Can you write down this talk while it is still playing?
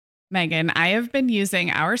Megan, I have been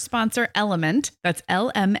using our sponsor Element, that's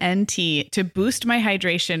LMNT, to boost my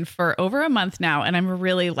hydration for over a month now, and I'm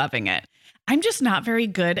really loving it. I'm just not very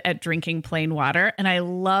good at drinking plain water, and I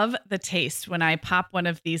love the taste when I pop one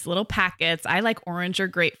of these little packets. I like orange or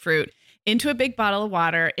grapefruit into a big bottle of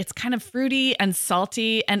water. It's kind of fruity and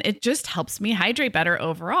salty, and it just helps me hydrate better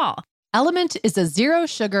overall. Element is a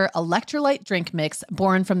zero-sugar electrolyte drink mix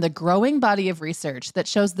born from the growing body of research that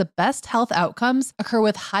shows the best health outcomes occur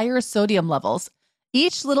with higher sodium levels.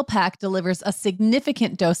 Each little pack delivers a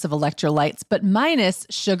significant dose of electrolytes, but minus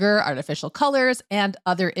sugar, artificial colors, and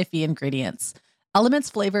other iffy ingredients. Element's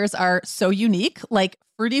flavors are so unique, like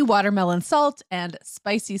fruity watermelon salt and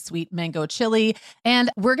spicy sweet mango chili. And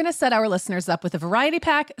we're going to set our listeners up with a variety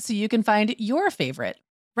pack so you can find your favorite.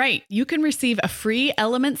 Right. You can receive a free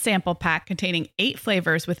Element sample pack containing 8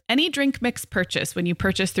 flavors with any drink mix purchase when you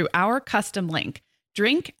purchase through our custom link,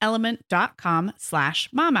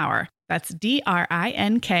 drinkelement.com/momhour. That's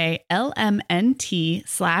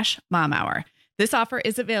DRINKLMNT/momhour. This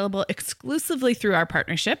is available exclusively through our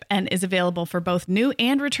partnership and is available for both new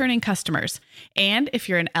and returning customers. And if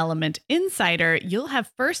you're an Element insider, you'll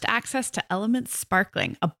have first access to Element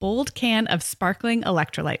Sparkling, a bold can of sparkling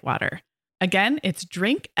electrolyte water. Again, it's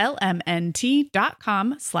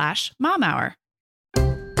drinklmnt.com/momhour.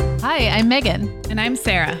 Hi, I'm Megan. And I'm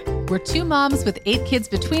Sarah. We're 2 moms with 8 kids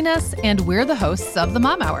between us, and we're the hosts of the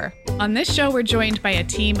Mom Hour. On this show, we're joined by a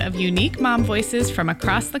team of unique mom voices from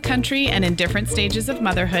across the country and in different stages of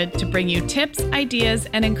motherhood to bring you tips, ideas,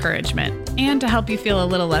 and encouragement, and to help you feel a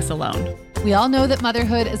little less alone. We all know that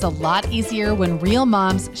motherhood is a lot easier when real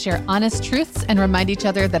moms share honest truths and remind each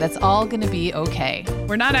other that it's all going to be okay.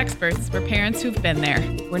 We're not experts. We're parents who've been there.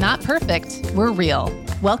 We're not perfect. We're real.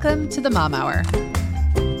 Welcome to the Mom Hour.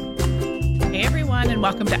 Hey, everyone, and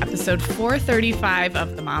welcome to episode 435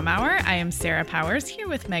 of the Mom Hour. I am Sarah Powers here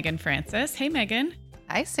with Megan Francis. Hey, Megan.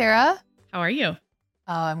 Hi, Sarah. How are you? Oh,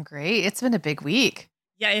 I'm great. It's been a big week.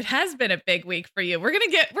 Yeah, it has been a big week for you. We're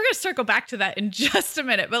gonna circle back to that in just a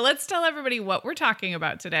minute, but let's tell everybody what we're talking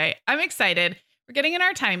about today. I'm excited. We're getting in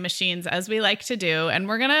our time machines as we like to do, and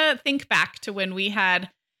we're gonna think back to when we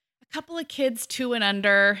had a couple of kids 2 and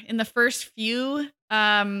under in the first few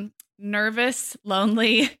nervous,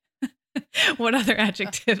 lonely. What other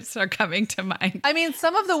adjectives are coming to mind? I mean,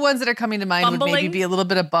 some of the ones that are coming to mind Fumbling. would maybe be a little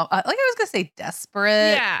bit of like I was gonna say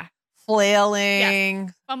desperate. Yeah. Flailing,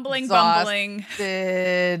 yes. Fumbling, bumbling,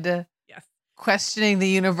 yes, questioning the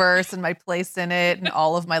universe and my place in it and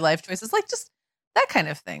all of my life choices, like just that kind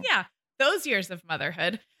of thing. Yeah, those years of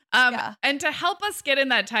motherhood. And to help us get in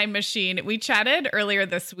that time machine, we chatted earlier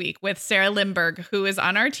this week with Sarah Lindberg, who is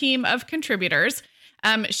on our team of contributors.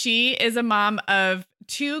 She is a mom of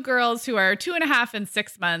 2 girls who are 2.5 and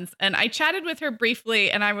 6 months, and I chatted with her briefly,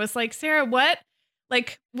 and I was like, Sarah, what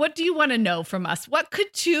do you want to know from us? What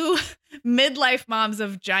could 2 midlife moms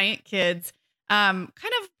of giant kids kind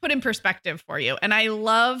of put in perspective for you? And I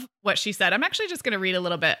love what she said. I'm actually just going to read a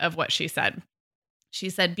little bit of what she said. She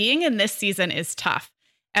said, being in this season is tough.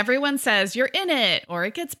 Everyone says you're in it, or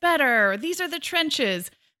it gets better, or these are the trenches.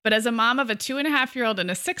 But as a mom of a 2.5-year-old and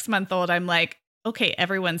a 6-month-old, I'm like, okay,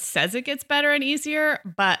 everyone says it gets better and easier,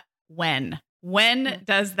 but when? When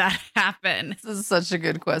does that happen? This is such a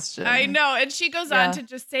good question. I know. And she goes on to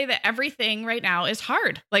just say that everything right now is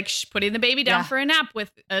hard. Like putting the baby down for a nap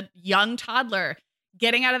with a young toddler.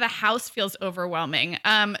 Getting out of the house feels overwhelming.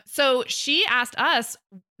 So she asked us,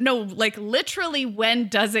 literally, when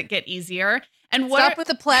does it get easier? And stop with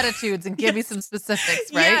the platitudes and give me some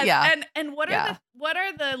specifics, right? Yes. Yeah. And what are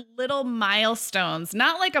the little milestones?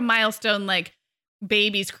 Not like a milestone like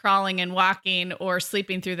babies crawling and walking or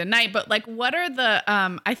sleeping through the night, but like what are the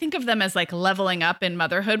I think of them as like leveling up in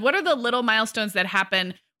motherhood. What are the little milestones that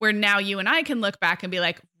happen where now you and I can look back and be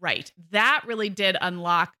like, right, that really did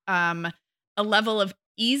unlock a level of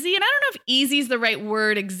easy. And I don't know if easy is the right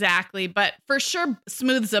word exactly, but for sure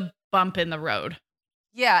smooths a bump in the road.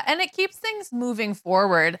 Yeah, and it keeps things moving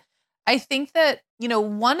forward. I think that,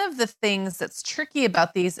 one of the things that's tricky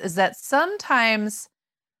about these is that sometimes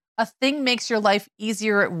a thing makes your life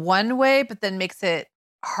easier one way, but then makes it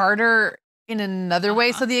harder in another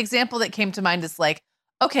way. So the example that came to mind is like,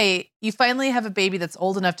 okay, you finally have a baby that's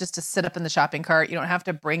old enough just to sit up in the shopping cart. You don't have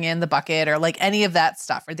to bring in the bucket or like any of that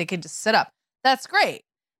stuff, or they can just sit up. That's great.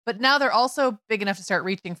 But now they're also big enough to start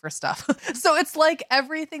reaching for stuff. So it's like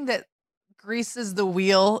everything that greases the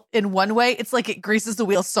wheel in one way, it's like it greases the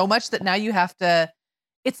wheel so much that now you have to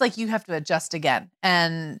adjust again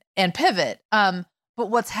and pivot. But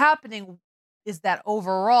what's happening is that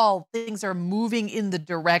overall things are moving in the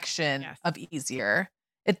direction of easier.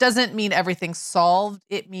 It doesn't mean everything's solved.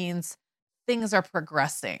 It means things are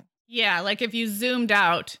progressing. Yeah, like if you zoomed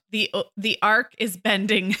out, the arc is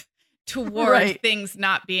bending toward things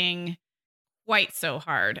not being quite so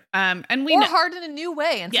hard. And we hard in a new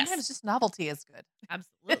way. And sometimes just novelty is good.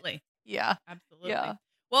 Absolutely. Yeah. Absolutely. Yeah.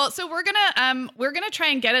 Well, so we're gonna try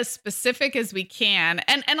and get as specific as we can,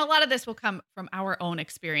 and a lot of this will come from our own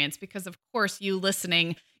experience because, of course, you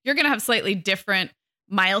listening, you're gonna have slightly different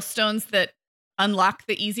milestones that unlock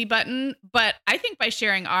the easy button. But I think by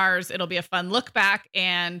sharing ours, it'll be a fun look back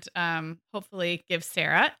and hopefully give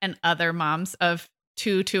Sarah and other moms of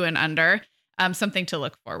two and under something to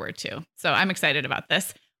look forward to. So I'm excited about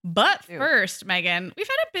this. But first, Megan, we've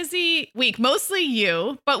had a busy week, mostly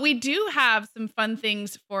you, but we do have some fun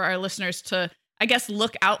things for our listeners to, I guess,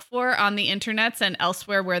 look out for on the internets and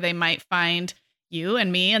elsewhere where they might find you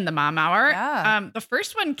and me and the Mom Hour. Yeah. The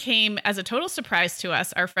first one came as a total surprise to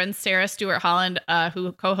us. Our friend Sarah Stewart Holland,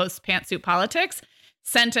 who co-hosts Pantsuit Politics,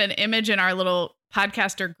 sent an image in our little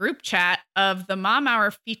podcaster group chat of the Mom Hour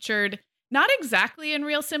featured not exactly in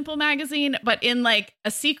Real Simple magazine, but in like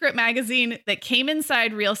a secret magazine that came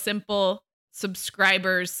inside Real Simple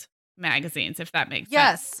subscribers magazines, if that makes sense.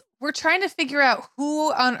 Yes. We're trying to figure out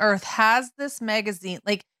who on earth has this magazine.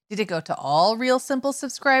 Like, did it go to all Real Simple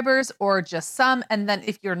subscribers or just some? And then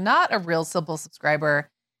if you're not a Real Simple subscriber,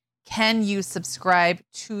 can you subscribe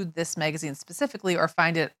to this magazine specifically or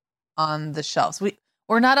find it on the shelves?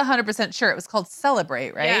 We're not 100% sure. It was called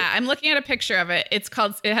Celebrate, right? Yeah, I'm looking at a picture of it. It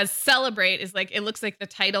has Celebrate is like, it looks like the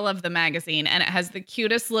title of the magazine, and it has the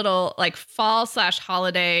cutest little like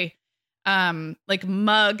fall/holiday like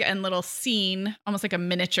mug and little scene, almost like a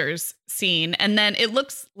miniatures scene. And then it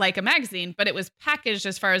looks like a magazine, but it was packaged,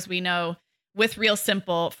 as far as we know, with Real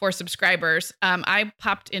Simple for subscribers. I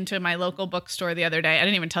popped into my local bookstore the other day. I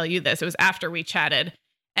didn't even tell you this. It was after we chatted.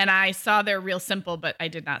 And I saw their Real Simple, but I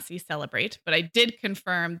did not see Celebrate. But I did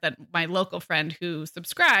confirm that my local friend who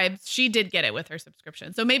subscribes, she did get it with her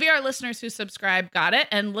subscription. So maybe our listeners who subscribe got it,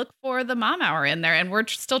 and look for the Mom Hour in there. And we're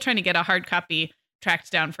still trying to get a hard copy tracked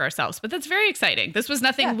down for ourselves. But that's very exciting. This was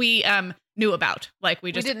nothing we knew about. Like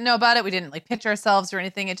we didn't know about it. We didn't like pitch ourselves or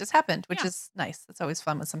anything. It just happened, which is nice. It's always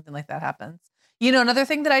fun when something like that happens. You know, another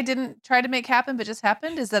thing that I didn't try to make happen, but just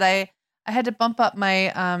happened, is that I had to bump up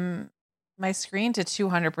my my screen to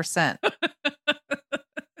 200%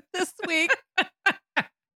 this week.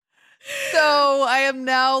 So I am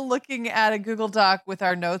now looking at a Google Doc with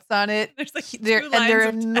our notes on it. There's like they're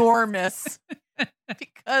enormous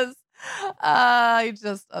because I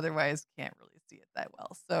just otherwise can't really see it that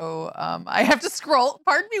well. So I have to scroll.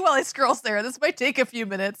 Pardon me while I scroll, Sarah. This might take a few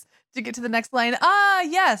minutes to get to the next line.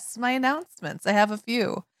 Yes, my announcements. I have a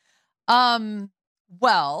few.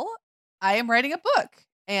 Well, I am writing a book.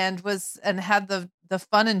 And had the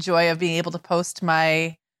fun and joy of being able to post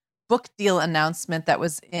my book deal announcement that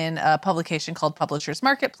was in a publication called Publishers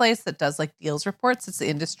Marketplace that does like deals reports. It's the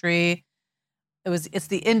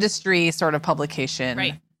industry sort of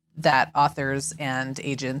publication that authors and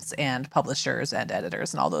agents and publishers and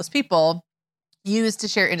editors and all those people use to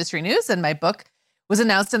share industry news. And my book was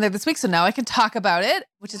announced in there this week, so now I can talk about it,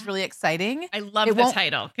 which is really exciting. I love the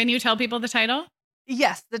title. Can you tell people the title?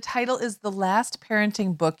 Yes, the title is The Last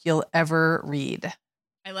Parenting Book You'll Ever Read.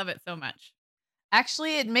 I love it so much.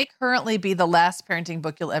 Actually, it may currently be the last parenting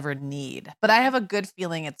book you'll ever need, but I have a good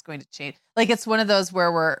feeling it's going to change. Like it's one of those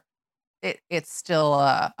where it's still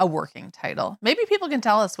a working title. Maybe people can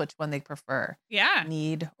tell us which one they prefer. Yeah.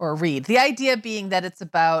 Need or read. The idea being that it's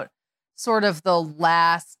about sort of the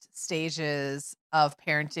last stages of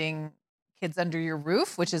parenting kids under your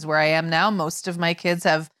roof, which is where I am now. Most of my kids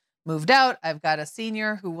have moved out. I've got a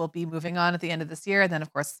senior who will be moving on at the end of this year. And then,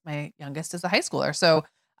 of course, my youngest is a high schooler. So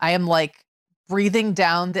I am like breathing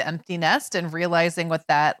down the empty nest and realizing what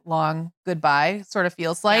that long goodbye sort of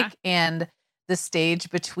feels like. Yeah. And the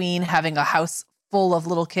stage between having a house full of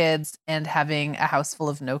little kids and having a house full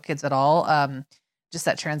of no kids at all. Just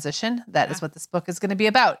that transition. That is what this book is going to be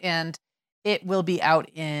about. And it will be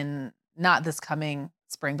out in not this coming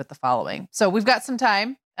spring, but the following. So we've got some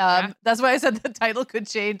time. That's why I said the title could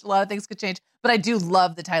change. A lot of things could change, but I do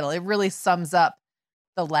love the title. It really sums up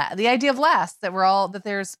the idea of last, that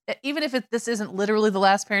there's, even if this isn't literally the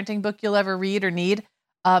last parenting book you'll ever read or need,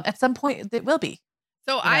 at some point it will be.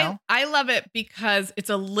 So I love it because it's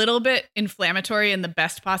a little bit inflammatory in the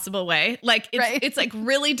best possible way. Like it's like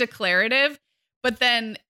really declarative, but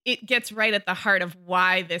then it gets right at the heart of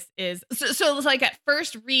why this is. So it's like at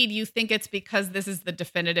first read, you think it's because this is the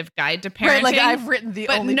definitive guide to parenting. Right, like I've written the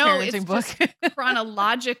only parenting book.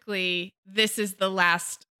 Chronologically, this is the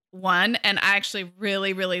last one. And I actually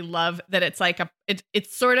really, really love that it's like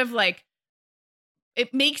it's sort of like,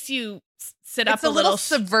 it makes you sit up it's a little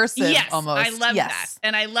subversive. Yes, almost. I love that.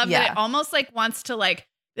 And I love that it almost like wants to like,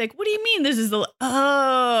 what do you mean this is the,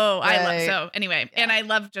 I love, so anyway, and I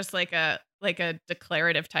love just like a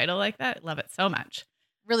declarative title like that. I love it so much.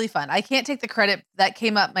 Really fun. I can't take the credit. That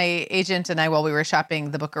came up. My agent and I, while we were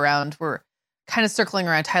shopping the book around, were kind of circling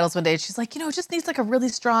around titles one day. She's like, it just needs like a really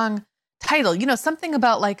strong title, something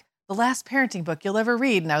about like the last parenting book you'll ever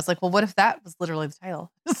read. And I was like, well, what if that was literally the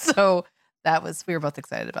title? So we were both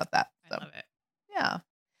excited about that. So, I love it. Yeah.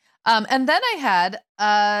 And then I had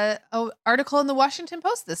an article in the Washington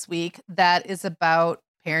Post this week that is about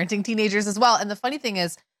parenting teenagers as well. And the funny thing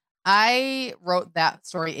is, I wrote that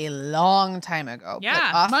story a long time ago.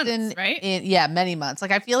 Yeah, often, months, right? Many months.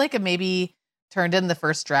 Like I feel like it maybe turned in the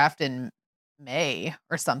first draft in May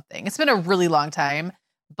or something. It's been a really long time.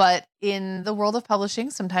 But in the world of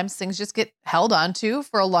publishing, sometimes things just get held onto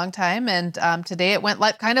for a long time. And today it went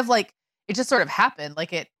like kind of like it just sort of happened.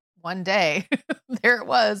 Like it one day, there it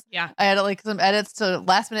was. Yeah, I had like some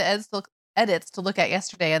last minute edits to look at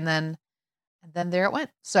yesterday, and then there it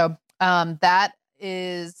went. So that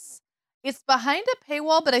it's behind a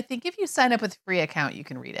paywall, but I think if you sign up with a free account, you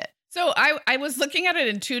can read it. So I was looking at it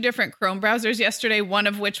in 2 different Chrome browsers yesterday, one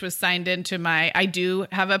of which was signed into I do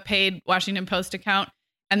have a paid Washington Post account,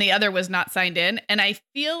 and the other was not signed in. And I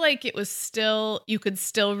feel like it was you could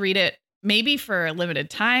still read it maybe for a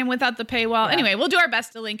limited time without the paywall. Yeah. Anyway, we'll do our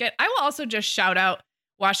best to link it. I will also just shout out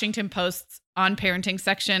Washington Post's on parenting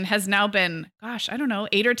section has now been,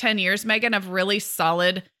 8 or 10 years, Megan, of really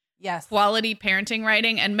solid quality parenting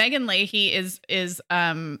writing. And Megan Leahy is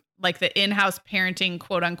like the in-house parenting,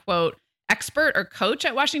 quote unquote, expert or coach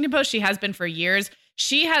at Washington Post. She has been for years.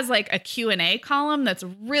 She has like a Q&A column that's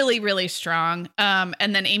really, really strong.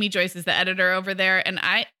 And then Amy Joyce is the editor over there. And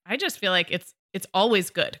I just feel like it's always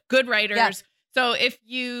good writers. Yeah. So if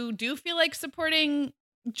you do feel like supporting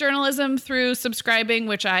journalism through subscribing,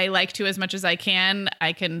 which I like to as much as I can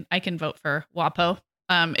vote for WAPO.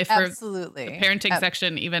 If Absolutely. For the parenting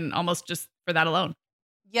section, even almost just for that alone.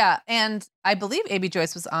 Yeah. And I believe Amy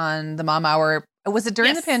Joyce was on the Mom Hour. Was it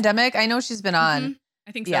during the pandemic? I know she's been on. Mm-hmm.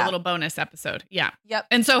 I think so. A little bonus episode. Yeah. Yep.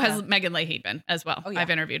 And so has Megan Leahy been as well. I've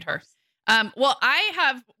interviewed her. Well, I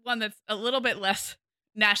have one that's a little bit less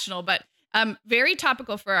national, but very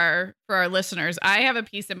topical for our listeners. I have a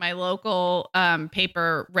piece in my local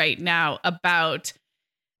paper right now about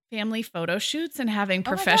family photo shoots and having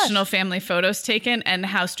professional family photos taken, and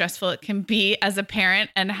how stressful it can be as a parent,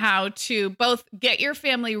 and how to both get your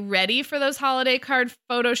family ready for those holiday card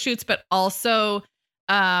photo shoots, but also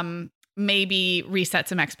maybe reset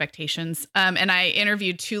some expectations. And I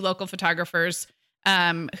interviewed 2 local photographers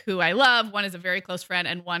who I love. One is a very close friend,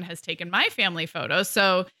 and one has taken my family photos.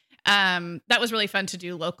 So that was really fun to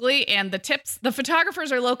do locally. And the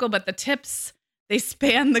photographers are local, but the tips, they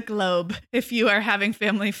span the globe if you are having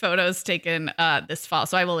family photos taken this fall.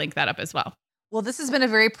 So I will link that up as well. Well, this has been a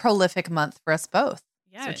very prolific month for us both.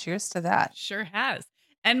 Yeah. So cheers to that. Sure has.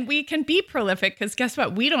 And we can be prolific because guess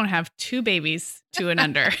what? We don't have 2 babies 2 and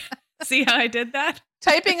under. See how I did that?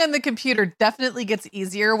 Typing on the computer definitely gets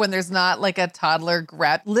easier when there's not like a toddler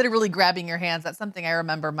literally grabbing your hands. That's something I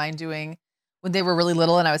remember mine doing when they were really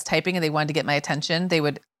little and I was typing and they wanted to get my attention. They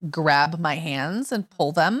would grab my hands and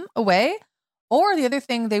pull them away. Or the other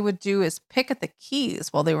thing they would do is pick at the keys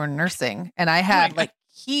while they were nursing. And I had like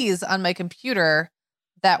keys on my computer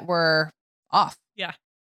that were off. Yeah.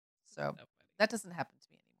 So that doesn't happen to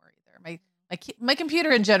me anymore either. My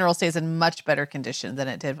computer in general stays in much better condition than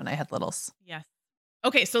it did when I had littles. Yes.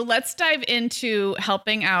 Okay, so let's dive into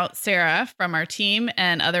helping out Sarah from our team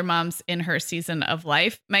and other moms in her season of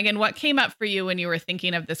life. Megan, what came up for you when you were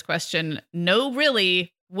thinking of this question? No,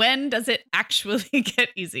 really, when does it actually get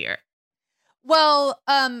easier? Well,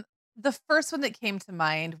 the first one that came to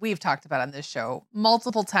mind, we've talked about on this show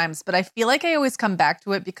multiple times, but I feel like I always come back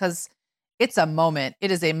to it because it's a moment.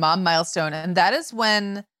 It is a mom milestone. And that is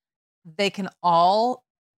when they can all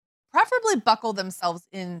preferably buckle themselves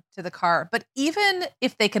into the car. But even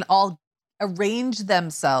if they can all arrange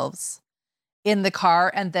themselves in the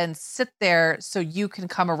car and then sit there so you can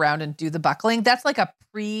come around and do the buckling, that's like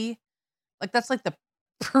that's like the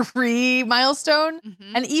pre-milestone.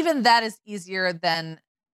 Mm-hmm. And even that is easier than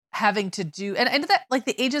having to do, and that like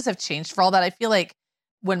the ages have changed for all that. I feel like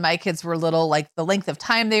when my kids were little, like the length of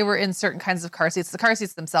time they were in certain kinds of car seats, the car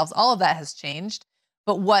seats themselves, all of that has changed.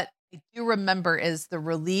 But what I do remember is the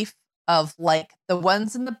relief of like the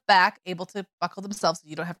ones in the back able to buckle themselves so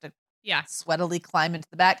you don't have to sweatily climb into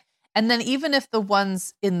the back. And then even if the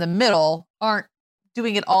ones in the middle aren't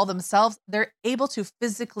doing it all themselves, they're able to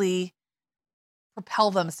physically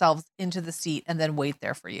propel themselves into the seat and then wait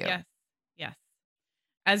there for you. Yes. Yes.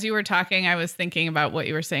 As you were talking, I was thinking about what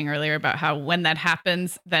you were saying earlier about how when that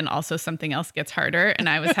happens, then also something else gets harder. And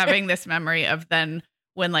I was having this memory of then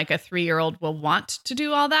when like a 3-year-old will want to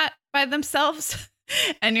do all that by themselves.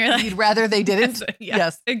 And you're like, you'd rather they didn't.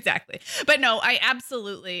 Yes, exactly. But no, I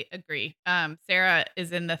absolutely agree. Sarah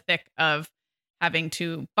is in the thick of having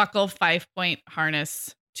to buckle 5-point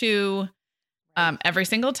harness to every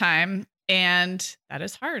single time. And that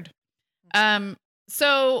is hard.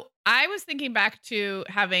 So I was thinking back to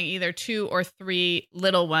having either 2 or 3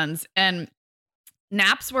 little ones, and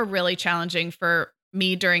naps were really challenging for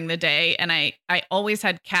me during the day. And I always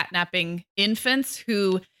had catnapping infants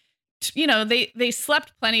who, you know, they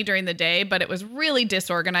slept plenty during the day, but it was really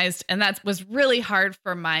disorganized. And that was really hard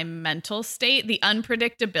for my mental state, the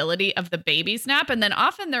unpredictability of the baby's nap. And then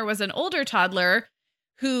often there was an older toddler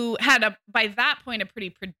who had by that point, a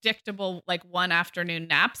pretty predictable, like one afternoon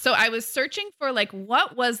nap. So I was searching for like,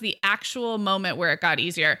 what was the actual moment where it got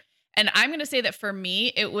easier? And I'm going to say that for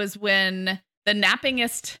me, it was when the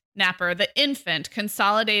nappingest napper, the infant,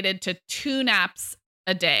 consolidated to 2 naps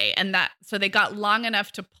a day. And so they got long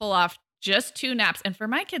enough to pull off just 2 naps. And for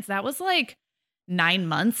my kids, that was like 9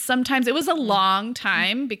 months. Sometimes it was a long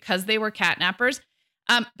time because they were catnappers.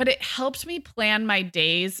 But it helped me plan my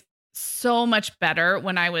days so much better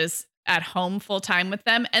when I was at home full time with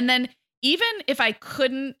them. And then even if I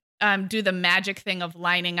couldn't do the magic thing of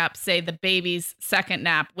lining up, say, the baby's second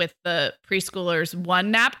nap with the preschooler's 1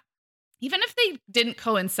 nap, even if they didn't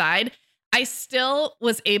coincide, I still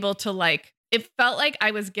was able to it felt like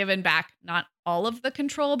I was given back not all of the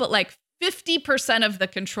control, but like 50% of the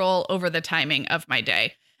control over the timing of my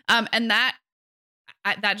day. And that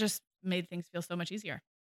just made things feel so much easier.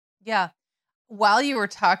 Yeah. While you were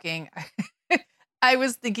talking, I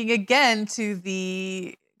was thinking again to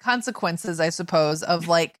the consequences, I suppose, of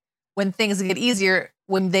like when things get easier,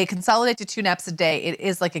 when they consolidate to 2 naps a day, it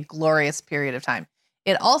is like a glorious period of time.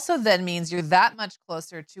 It also then means you're that much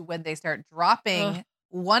closer to when they start dropping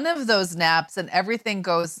one of those naps and everything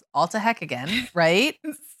goes all to heck again, right?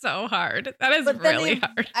 It's so hard. That is really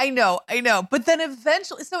hard. I know. But then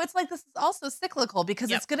eventually, so it's like this is also cyclical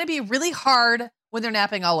because it's going to be really hard when they're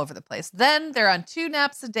napping all over the place. Then they're on 2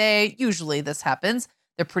 naps a day. Usually this happens.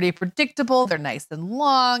 They're pretty predictable. They're nice and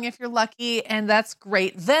long if you're lucky. And that's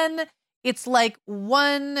great. Then it's like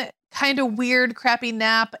one kind of weird, crappy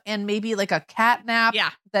nap and maybe like a cat nap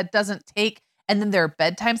that doesn't take. And then their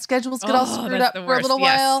bedtime schedules get all screwed up for a little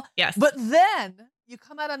while. Yes. But then you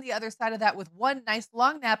come out on the other side of that with one nice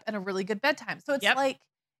long nap and a really good bedtime. So it's like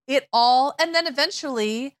it all, and then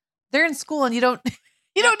eventually they're in school and you don't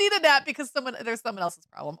need a nap because there's someone else's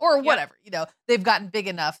problem or whatever. You know, they've gotten big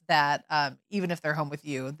enough that even if they're home with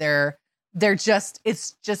you,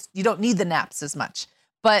 it's just you don't need the naps as much.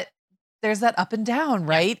 But there's that up and down,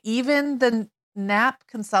 right? Even the nap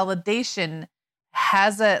consolidation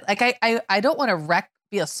has I don't want to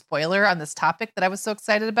be a spoiler on this topic that I was so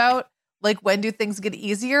excited about. Like, when do things get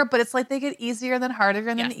easier? But it's like they get easier and then harder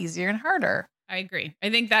and then easier and harder. I agree. I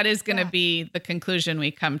think that is going to be the conclusion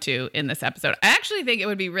we come to in this episode. I actually think it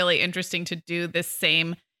would be really interesting to do this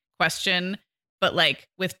same question, but like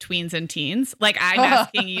with tweens and teens. Like I'm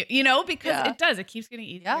asking you, because it keeps getting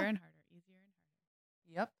easier and harder.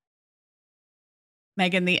 Yep.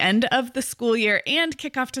 Megan, the end of the school year and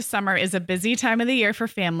kickoff to summer is a busy time of the year for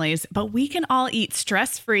families, but we can all eat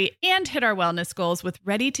stress-free and hit our wellness goals with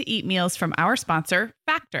ready-to-eat meals from our sponsor,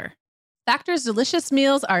 Factor. Factor's delicious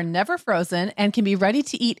meals are never frozen and can be ready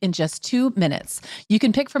to eat in just 2 minutes. You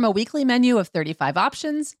can pick from a weekly menu of 35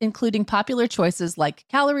 options, including popular choices like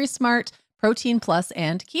Calorie Smart, Protein Plus,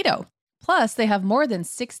 and Keto. Plus, they have more than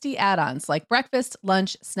 60 add-ons like breakfast,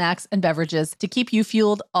 lunch, snacks, and beverages to keep you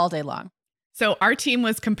fueled all day long. So our team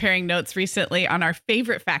was comparing notes recently on our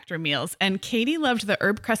favorite Factor meals, and Katie loved the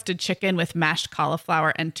herb-crusted chicken with mashed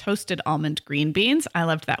cauliflower and toasted almond green beans. I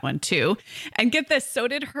loved that one too. And get this, so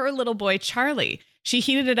did her little boy, Charlie. She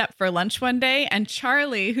heated it up for lunch one day, and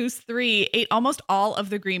Charlie, who's 3, ate almost all of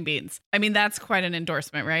the green beans. I mean, that's quite an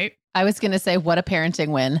endorsement, right? I was going to say, what a parenting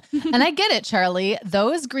win. And I get it, Charlie.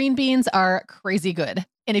 Those green beans are crazy good.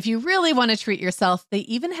 And if you really want to treat yourself, they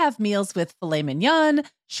even have meals with filet mignon,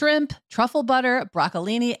 shrimp, truffle butter,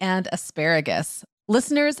 broccolini, and asparagus.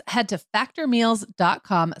 Listeners, head to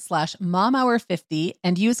factormeals.com/momhour50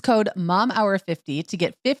 and use code momhour50 to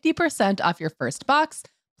get 50% off your first box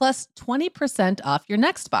plus 20% off your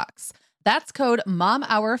next box. That's code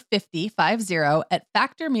momhour50 at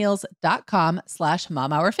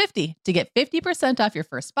factormeals.com/momhour50 to get 50% off your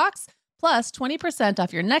first box plus 20%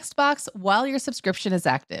 off your next box while your subscription is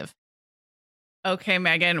active. Okay,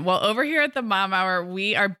 Megan. Well, over here at the Mom Hour,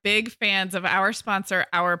 we are big fans of our sponsor,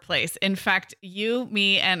 Our Place. In fact, you,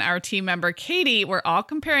 me, and our team member, Katie, were all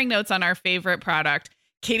comparing notes on our favorite product.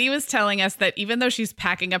 Katie was telling us that even though she's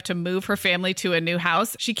packing up to move her family to a new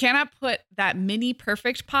house, she cannot put that mini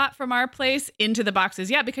perfect pot from Our Place into the boxes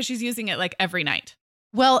yet because she's using it like every night.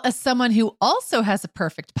 Well, as someone who also has a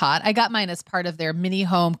perfect pot, I got mine as part of their mini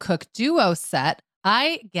home cook duo set.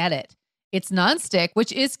 I get it. It's nonstick,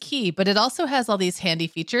 which is key, but it also has all these handy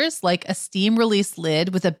features like a steam release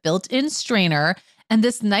lid with a built-in strainer and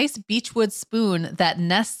this nice beechwood spoon that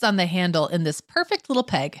nests on the handle in this perfect little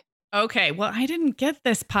peg. Okay, well, I didn't get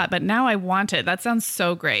this pot, but now I want it. That sounds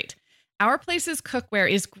so great. Our Place's cookware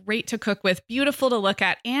is great to cook with, beautiful to look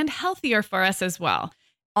at, and healthier for us as well.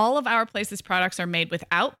 All of Our Place's products are made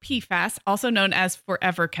without PFAS, also known as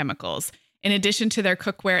forever chemicals. In addition to their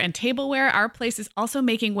cookware and tableware, Our Place is also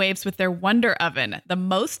making waves with their Wonder Oven, the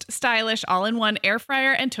most stylish all-in-one air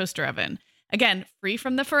fryer and toaster oven. Again, free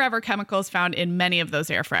from the forever chemicals found in many of those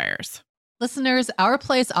air fryers. Listeners, Our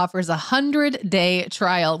Place offers a 100-day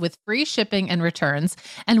trial with free shipping and returns,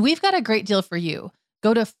 and we've got a great deal for you.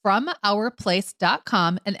 Go to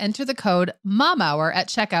FromOurPlace.com and enter the code MOMHOUR at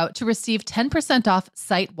checkout to receive 10% off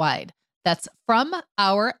site-wide. That's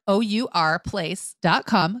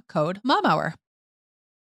FromOurPlace.com, code MOMHOUR.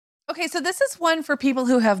 Okay, so this is one for people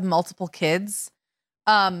who have multiple kids.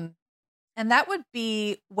 And that would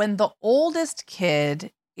be when the oldest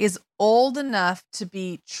kid is old enough to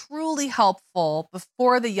be truly helpful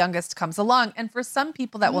before the youngest comes along. And for some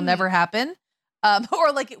people, that will never happen.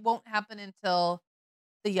 Or like it won't happen until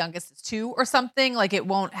the youngest is 2 or something. Like it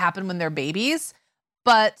won't happen when they're babies.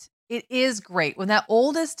 But it is great when that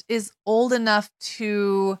oldest is old enough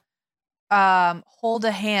to hold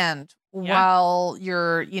a hand while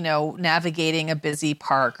you're, navigating a busy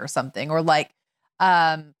park or something, or like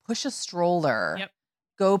push a stroller,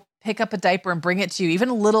 go pick up a diaper and bring it to you. Even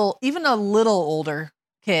a little older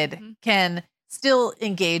kid can still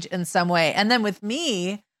engage in some way. And then with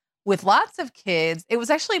me, with lots of kids, it was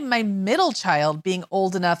actually my middle child being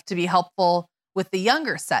old enough to be helpful with the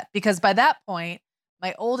younger set, because by that point,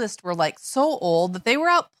 my oldest were like so old that they were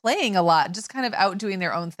out playing a lot, just kind of out doing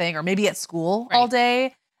their own thing, or maybe at school all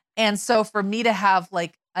day. And so for me to have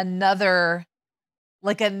like another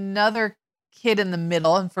kid in the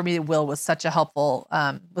middle, and for me, Will was such a helpful,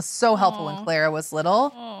 was so helpful when Clara was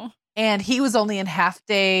little. And he was only in half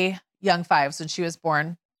day young fives when she was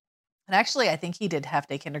born. And actually, I think he did half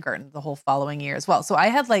day kindergarten the whole following year as well. So I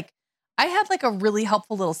had like a really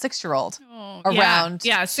helpful little 6-year-old around.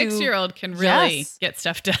 Yeah, 6-year-old can really get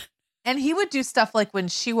stuff done. And he would do stuff like when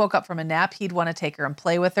she woke up from a nap, he'd want to take her and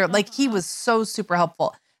play with her. Like he was so super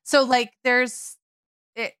helpful. So like it's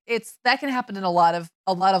that can happen in a lot of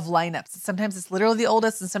lineups. Sometimes it's literally the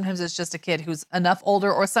oldest, and sometimes it's just a kid who's enough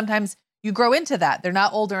older, or sometimes you grow into that. They're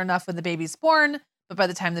not older enough when the baby's born, but by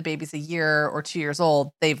the time the baby's a year or 2 years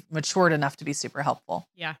old, they've matured enough to be super helpful.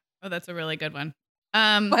 Yeah. Oh, that's a really good one.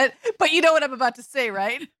 But you know what I'm about to say,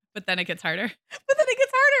 right? But then it gets harder.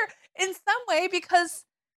 In some way, because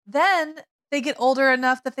then they get older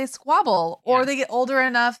enough that they squabble, or they get older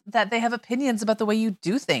enough that they have opinions about the way you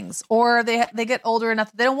do things, or they get older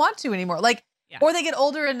enough that they don't want to anymore. Or they get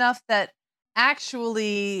older enough that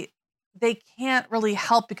actually they can't really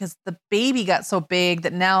help because the baby got so big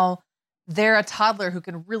that now they're a toddler who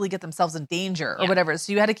can really get themselves in danger or whatever.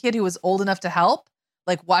 So you had a kid who was old enough to help,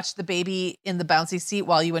 like watch the baby in the bouncy seat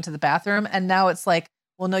while you went to the bathroom. And now it's like,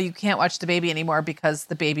 well, no, you can't watch the baby anymore because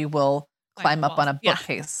the baby will climb up on a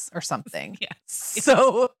bookcase or something.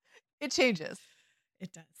 So it changes.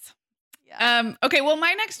 It does. Yeah. Okay. Well,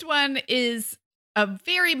 my next one is a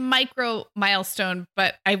very micro milestone,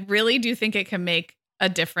 but I really do think it can make a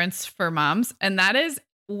difference for moms. And that is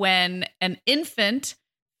when an infant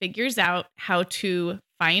figures out how to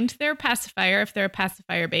find their pacifier, if they're a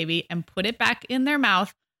pacifier baby, and put it back in their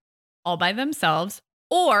mouth all by themselves.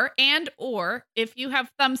 Or if you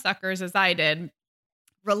have thumb suckers, as I did,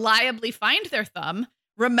 reliably find their thumb,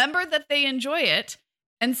 remember that they enjoy it,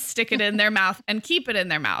 and stick it in their mouth and keep it in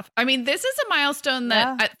their mouth. I mean, this is a milestone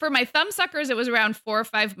that for my thumb suckers, it was around 4 or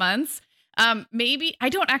 5 months. Maybe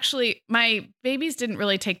my babies didn't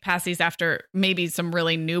really take passies after maybe some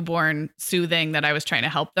really newborn soothing that I was trying to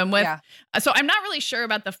help them with. So I'm not really sure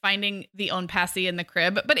about the finding the own passy in the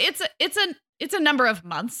crib, but it's a number of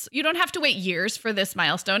months. You don't have to wait years for this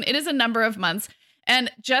milestone. It is a number of months.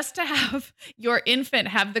 And just to have your infant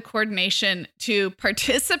have the coordination to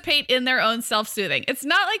participate in their own self-soothing. It's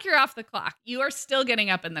not like you're off the clock. You are still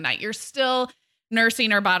getting up in the night. You're still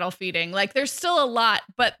nursing or bottle feeding. Like there's still a lot,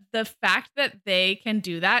 but the fact that they can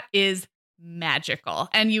do that is magical.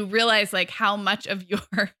 And you realize like how much of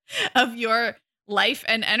your life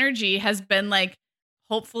and energy has been like,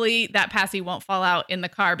 hopefully that passy won't fall out in the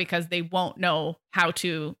car because they won't know how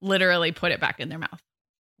to literally put it back in their mouth.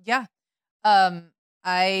 Yeah.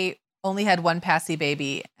 I only had one passy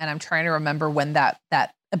baby, and I'm trying to remember when that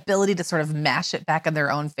ability to sort of mash it back in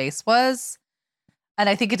their own face was. And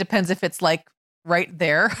I think it depends if it's like right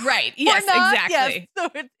there. Right. Yes, exactly.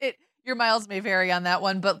 Yes. So your miles may vary on that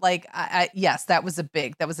one, but like, yes, that was a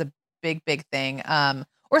big thing.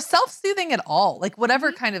 Or self-soothing at all, like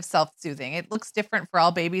whatever kind of self-soothing. It looks different for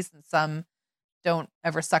all babies, and some don't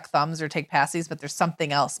ever suck thumbs or take passies, but there's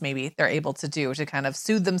something else maybe they're able to do to kind of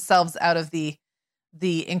soothe themselves out of the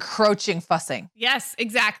encroaching fussing. Yes,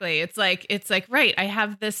 exactly. It's like, right, I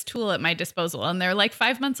have this tool at my disposal, and they're like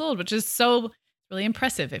 5 months old, which is so really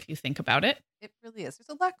impressive if you think about it. It really is. There's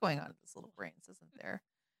a lot going on in these little brains, isn't there?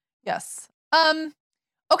 Yes.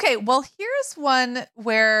 Okay, well, here's one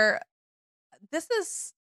where this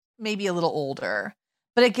is maybe a little older,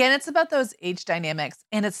 but again, it's about those age dynamics,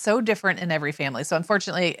 and it's so different in every family. So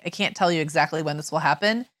unfortunately, I can't tell you exactly when this will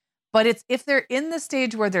happen, but it's if they're in the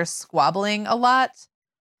stage where they're squabbling a lot,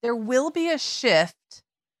 there will be a shift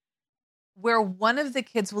where one of the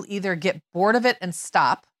kids will either get bored of it and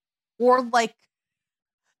stop, or like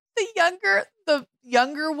the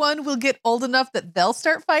younger one will get old enough that they'll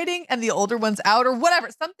start fighting and the older one's out, or whatever.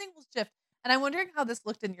 Something will shift. And I'm wondering how this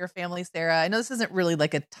looked in your family, Sarah. I know this isn't really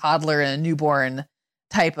like a toddler and a newborn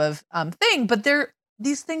type of thing, but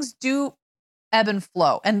these things do ebb and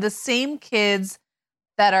flow. And the same kids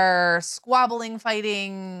that are squabbling,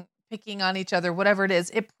 fighting, picking on each other, whatever it is,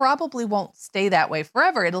 it probably won't stay that way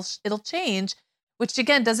forever. It'll change, which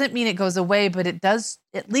again doesn't mean it goes away, but it does.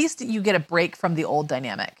 At least you get a break from the old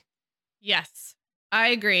dynamic. Yes, I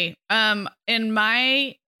agree. In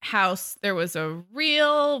my house, there was a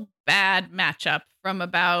real bad matchup from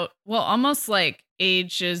about, almost like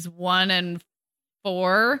ages 1 and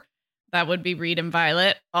 4. That would be Reed and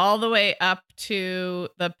Violet, all the way up to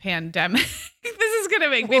the pandemic. This is going to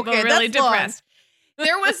make people really depressed.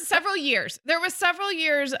 There was several years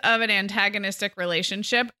of an antagonistic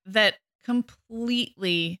relationship that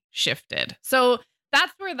completely shifted. So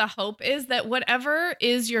that's where the hope is, that whatever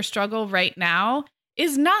is your struggle right now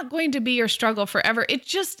is not going to be your struggle forever. It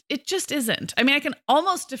just isn't. I mean, I can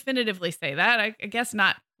almost definitively say that. I guess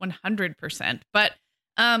not 100%, but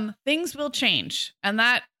things will change, and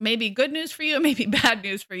that may be good news for you, it may be bad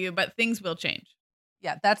news for you, but things will change.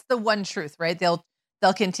 Yeah, that's the one truth, right? They'll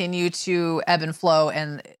continue to ebb and flow,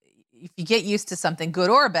 and if you get used to something good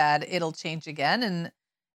or bad, it'll change again. And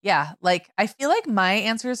yeah, like I feel like my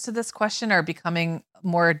answers to this question are becoming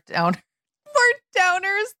more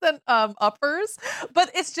downers than uppers,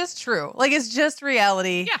 but it's just true. Like it's just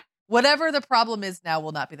reality. Yeah. Whatever the problem is now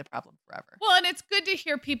will not be the problem forever. Well, and it's good to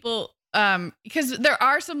hear people because there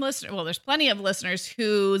are some listeners, there's plenty of listeners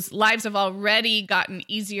whose lives have already gotten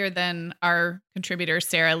easier than our contributor,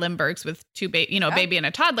 Sarah Lindberg's, with two baby and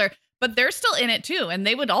a toddler, but they're still in it too. And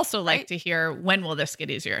they would also like to hear, when will this get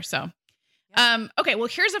easier? So, okay, well,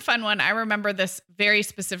 here's a fun one. I remember this very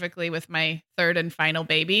specifically with my third and final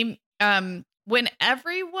baby. When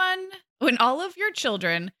all of your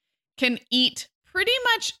children can eat pretty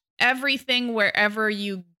much everything wherever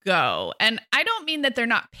you go. And I don't mean that they're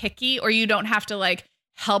not picky or you don't have to like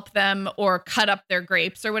help them or cut up their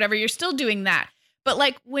grapes or whatever. You're still doing that. But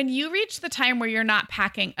like when you reach the time where you're not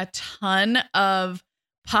packing a ton of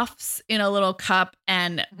puffs in a little cup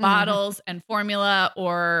and bottles and formula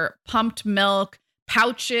or pumped milk,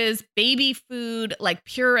 pouches, baby food, like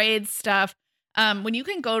pureed stuff, when you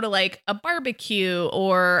can go to like a barbecue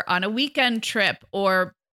or on a weekend trip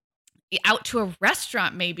or out to a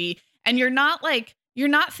restaurant maybe, and you're not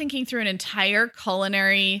thinking through an entire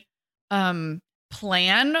culinary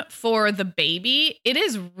plan for the baby, it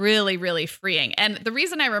is really, really freeing. And the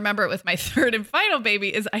reason I remember it with my third and final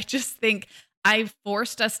baby is I just think I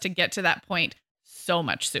forced us to get to that point so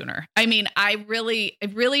much sooner. I mean, I really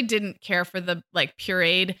didn't care for the like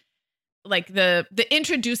pureed, like the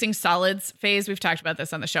introducing solids phase. We've talked about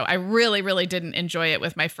this on the show. I really, really didn't enjoy it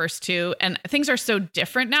with my first two. And things are so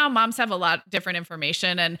different now. Moms have a lot different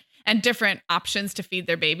information and different options to feed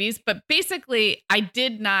their babies. But basically, I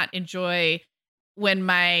did not enjoy when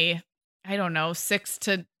my, 6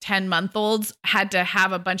 to 10 month olds had to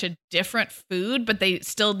have a bunch of different food, but they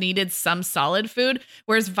still needed some solid food.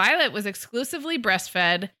 Whereas Violet was exclusively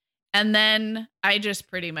breastfed. And then I just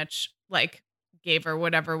pretty much like gave her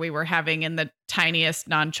whatever we were having in the tiniest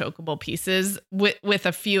non-chokeable pieces with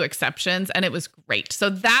a few exceptions. And it was great. So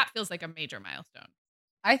that feels like a major milestone.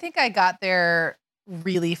 I think I got there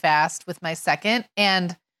really fast with my second.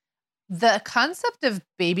 And the concept of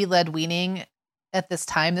baby-led weaning at this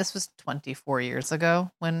time, this was 24 years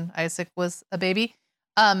ago when Isaac was a baby.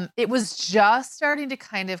 It was just starting to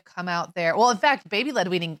kind of come out there. Well, in fact, baby-led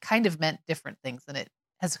weaning kind of meant different things than it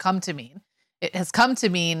has come to mean. It has come to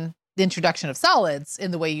mean the introduction of solids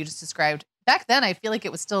in the way you just described. Back then, I feel like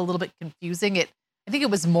it was still a little bit confusing. I think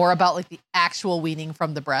it was more about like the actual weaning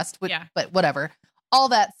from the breast, but whatever. All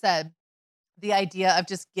that said, the idea of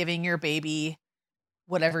just giving your baby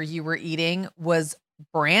whatever you were eating was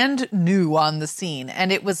brand new on the scene.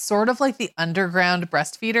 And it was sort of like the underground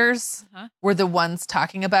breastfeeders were the ones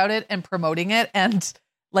talking about it and promoting it. And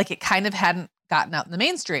like it kind of hadn't gotten out in the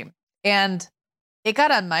mainstream. And it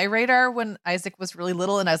got on my radar when Isaac was really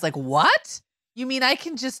little. And I was like, what? You mean I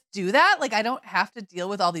can just do that? Like I don't have to deal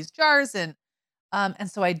with all these jars. And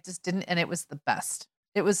so I just didn't. And it was the best.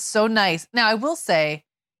 It was so nice. Now I will say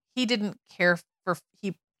he didn't care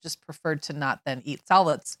he just preferred to not then eat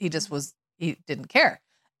solids. He didn't care.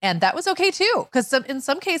 And that was okay too. Because in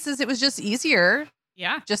some cases it was just easier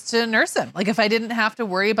just to nurse him. Like if I didn't have to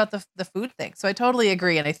worry about the food thing. So I totally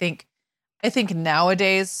agree. And I think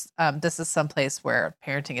nowadays this is someplace where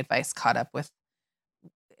parenting advice caught up with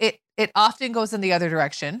it. It often goes in the other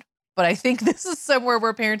direction, but I think this is somewhere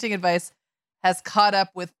where parenting advice has caught up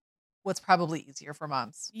with what's probably easier for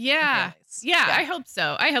moms. Yeah. I hope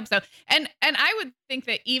so. And I would think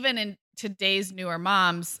that even in today's newer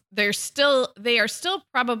moms, they are still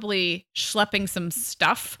probably schlepping some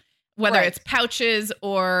stuff, whether it's pouches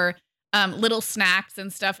or little snacks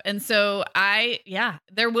and stuff. And so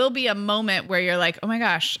there will be a moment where you're like, oh my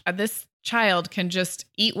gosh, this child can just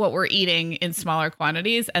eat what we're eating in smaller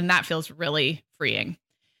quantities. And that feels really freeing.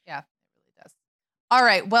 Yeah, it really does. All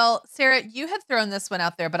right. Well, Sarah, you had thrown this one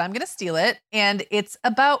out there, but I'm going to steal it. And it's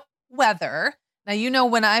about weather. Now,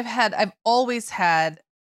 when I've always had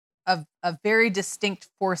a very distinct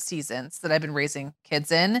 4 seasons that I've been raising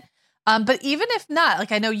kids in. But even if not,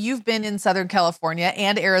 like I know you've been in Southern California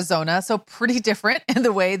and Arizona, so pretty different in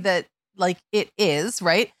the way that like it is,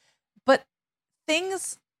 right? But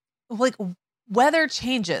things like weather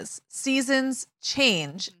changes, seasons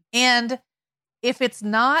change. And if it's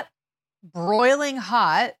not broiling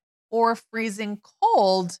hot or freezing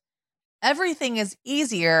cold, everything is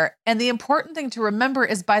easier. And the important thing to remember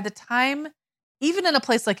is by the time, even in a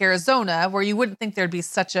place like Arizona, where you wouldn't think there'd be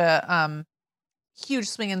such a huge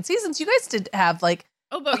swing in seasons, you guys did have like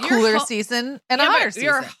a cooler season and a hotter season.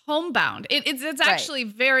 You're homebound. It's actually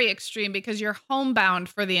very extreme because you're homebound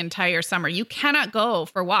for the entire summer. You cannot go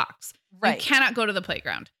for walks. Right. You cannot go to the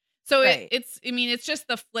playground. So it's just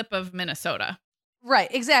the flip of Minnesota. Right,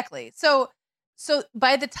 exactly. So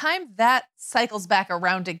by the time that cycles back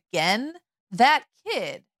around again, that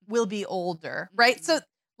kid will be older, right? Mm-hmm. So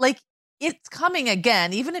like it's coming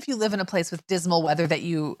again, even if you live in a place with dismal weather that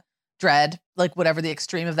you dread, like whatever the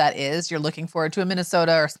extreme of that is, you're looking forward to a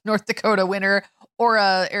Minnesota or North Dakota winter or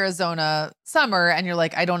a Arizona summer. And you're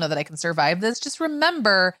like, I don't know that I can survive this. Just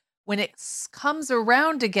remember when it comes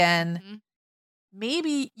around again,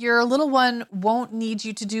 maybe your little one won't need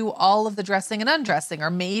you to do all of the dressing and undressing,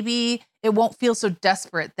 or maybe it won't feel so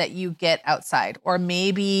desperate that you get outside, or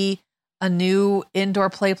maybe a new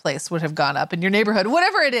indoor play place would have gone up in your neighborhood.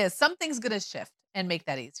 Whatever it is, something's going to shift and make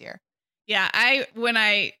that easier. Yeah. When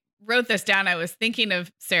I wrote this down, I was thinking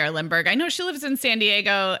of Sarah Lindbergh. I know she lives in San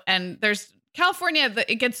Diego, and there's California,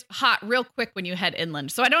 it gets hot real quick when you head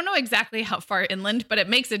inland. So I don't know exactly how far inland, but it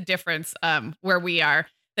makes a difference where we are,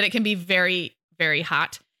 that it can be very, very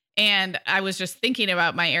hot. And I was just thinking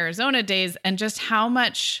about my Arizona days and just how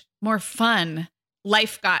much more fun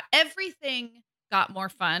life got. Everything got more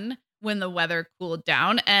fun when the weather cooled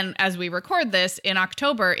down. And as we record this in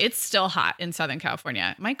October, it's still hot in Southern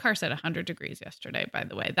California. My car said 100 degrees yesterday, by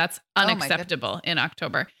the way. That's unacceptable in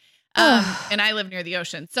October. And I live near the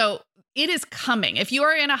ocean. So it is coming. If you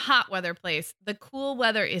are in a hot weather place, the cool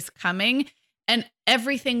weather is coming and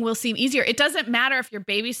everything will seem easier. It doesn't matter if your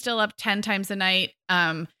baby's still up 10 times a night.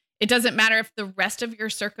 It doesn't matter if the rest of your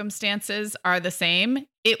circumstances are the same.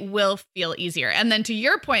 It will feel easier. And then to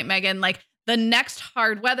your point, Megan, like the next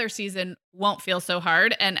hard weather season won't feel so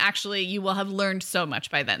hard. And actually you will have learned so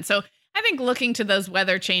much by then. So I think looking to those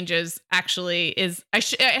weather changes actually is, I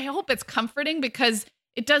hope it's comforting because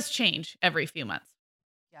it does change every few months.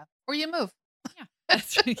 Yeah. Or you move. Yeah.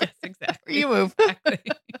 Yes, exactly. Or you move. Exactly.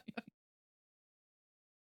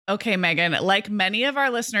 Okay, Megan, like many of our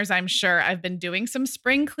listeners, I'm sure I've been doing some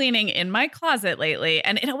spring cleaning in my closet lately,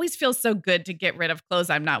 and it always feels so good to get rid of clothes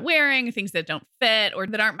I'm not wearing, things that don't fit or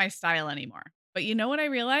that aren't my style anymore. But you know what I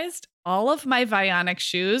realized? All of my Vionic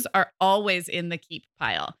shoes are always in the keep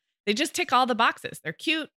pile. They just tick all the boxes. They're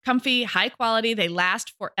cute, comfy, high quality. They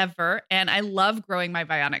last forever. And I love growing my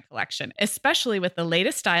Vionic collection, especially with the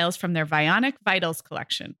latest styles from their Vionic Vitals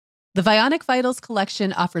collection. The Vionic Vitals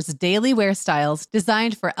collection offers daily wear styles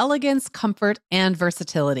designed for elegance, comfort, and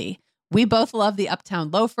versatility. We both love the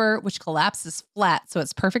Uptown loafer, which collapses flat, so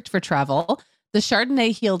it's perfect for travel. The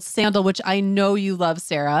Chardonnay heeled sandal, which I know you love,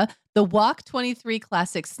 Sarah. The Walk 23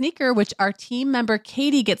 classic sneaker, which our team member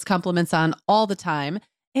Katie gets compliments on all the time.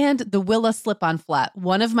 And the Willa slip-on flat,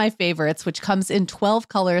 one of my favorites, which comes in 12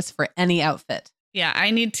 colors for any outfit. Yeah,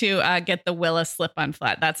 I need to get the Willa slip-on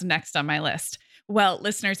flat. That's next on my list. Well,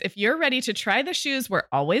 listeners, if you're ready to try the shoes we're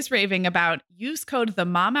always raving about, use code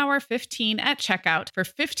TheMomHour15 at checkout for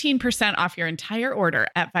 15% off your entire order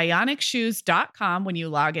at VionicShoes.com when you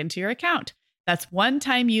log into your account. That's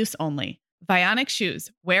one-time use only. Vionic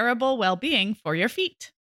Shoes, wearable well-being for your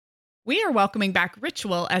feet. We are welcoming back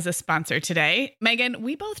Ritual as a sponsor today. Megan,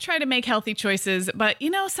 we both try to make healthy choices, but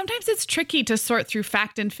sometimes it's tricky to sort through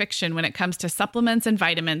fact and fiction when it comes to supplements and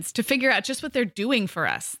vitamins to figure out just what they're doing for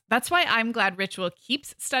us. That's why I'm glad Ritual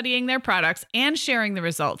keeps studying their products and sharing the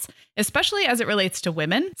results, especially as it relates to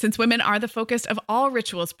women, since women are the focus of all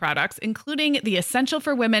Ritual's products, including the Essential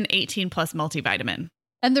for Women 18+ multivitamin.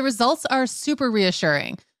 And the results are super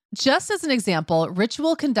reassuring. Just as an example,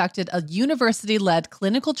 Ritual conducted a university-led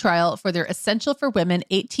clinical trial for their Essential for Women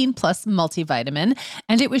 18+ multivitamin,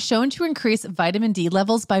 and it was shown to increase vitamin D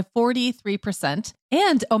levels by 43%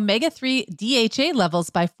 and omega-3 DHA levels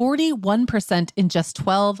by 41% in just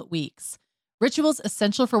 12 weeks. Ritual's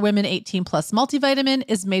Essential for Women 18+ multivitamin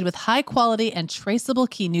is made with high-quality and traceable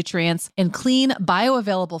key nutrients in clean,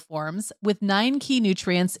 bioavailable forms with 9 key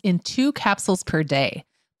nutrients in 2 capsules per day.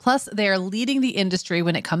 Plus, they are leading the industry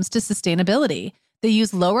when it comes to sustainability. They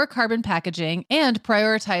use lower carbon packaging and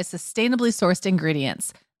prioritize sustainably sourced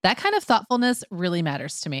ingredients. That kind of thoughtfulness really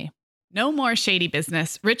matters to me. No more shady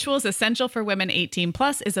business. Ritual's Essential for Women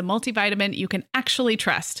 18+ is a multivitamin you can actually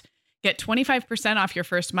trust. Get 25% off your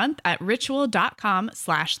first month at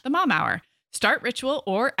ritual.com/themomhour. Start Ritual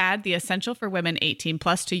or add the Essential for Women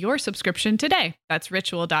 18+ to your subscription today. That's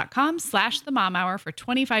ritual.com/themomhour for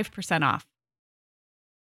 25% off.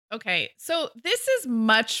 Okay, so this is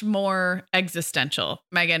much more existential,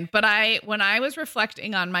 Megan, but when I was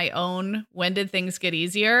reflecting on my own, when did things get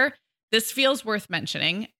easier? This feels worth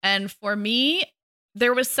mentioning. And for me,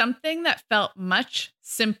 there was something that felt much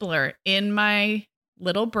simpler in my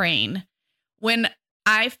little brain when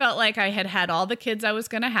I felt like I had had all the kids I was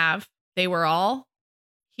going to have. They were all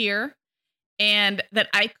here, and that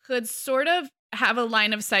I could sort of have a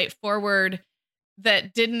line of sight forward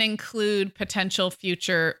that didn't include potential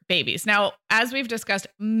future babies. Now, as we've discussed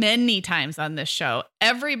many times on this show,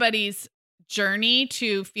 everybody's journey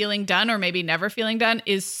to feeling done or maybe never feeling done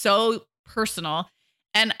is so personal.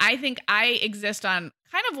 And I think I exist on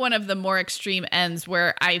kind of one of the more extreme ends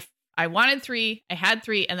where I wanted 3, I had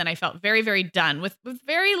 3, and then I felt very, very done with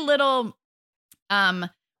very little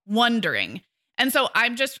wondering. And so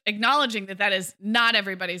I'm just acknowledging that is not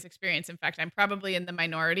everybody's experience. In fact, I'm probably in the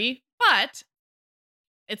minority, but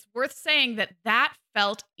it's worth saying that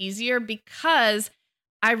felt easier because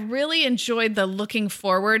I really enjoyed the looking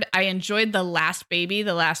forward. I enjoyed the last baby,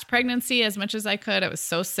 the last pregnancy as much as I could. I was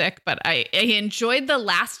so sick, but I enjoyed the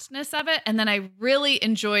lastness of it. And then I really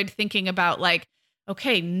enjoyed thinking about like,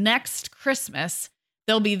 okay, next Christmas,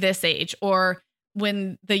 they'll be this age. Or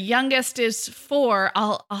when the youngest is 4,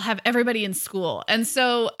 I'll have everybody in school. And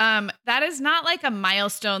so that is not like a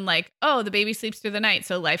milestone like, oh, the baby sleeps through the night,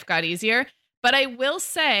 so life got easier. But I will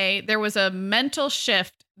say there was a mental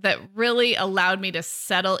shift that really allowed me to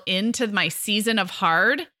settle into my season of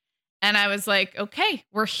hard. And I was like, okay,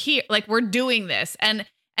 we're here. Like, we're doing this. And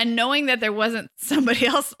knowing that there wasn't somebody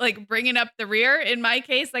else like bringing up the rear in my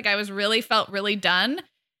case, like I felt really done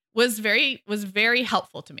was very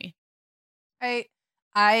helpful to me.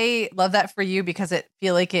 I love that for you because I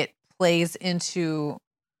feel like it plays into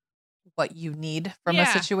what you need from a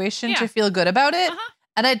situation to feel good about it. Uh-huh.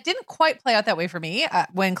 And it didn't quite play out that way for me.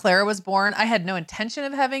 When Clara was born, I had no intention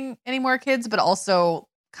of having any more kids, but also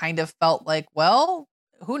kind of felt like, well,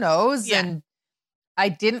 who knows? Yeah. And I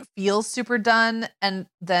didn't feel super done. And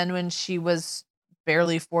then when she was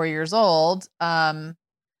barely 4 years old, I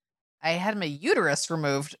had my uterus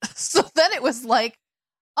removed. So then it was like,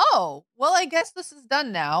 oh, well, I guess this is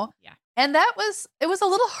done now. Yeah. And it was a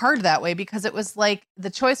little hard that way because it was like the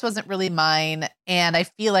choice wasn't really mine. And I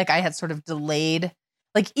feel like I had sort of delayed.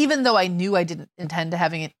 Like, even though I knew I didn't intend to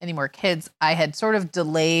having any more kids, I had sort of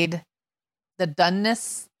delayed the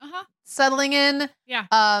doneness settling in. Yeah.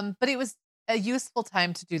 But a useful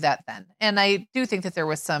time to do that then. And I do think that there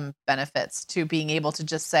was some benefits to being able to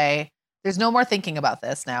just say, there's no more thinking about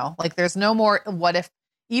this now. Like there's no more what if,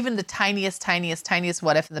 even the tiniest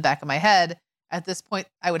what if in the back of my head. At this point,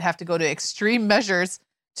 I would have to go to extreme measures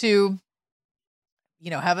to,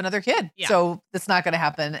 have another kid. Yeah. So that's not going to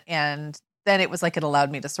happen. And then it was like, it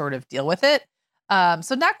allowed me to sort of deal with it.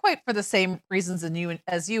 So not quite for the same reasons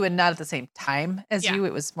as you, and not at the same time as you.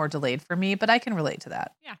 It was more delayed for me, but I can relate to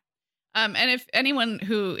that. Yeah. And if anyone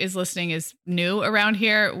who is listening is new around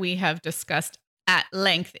here, we have discussed at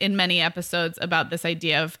length in many episodes about this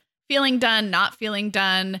idea of feeling done, not feeling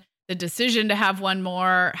done, the decision to have one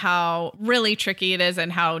more, how really tricky it is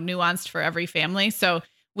and how nuanced for every family. So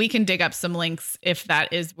we can dig up some links if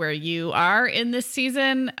that is where you are in this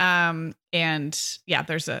season. And yeah,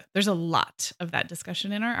 there's a lot of that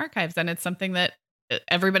discussion in our archives, and it's something that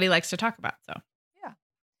everybody likes to talk about. So yeah.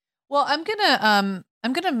 Well, I'm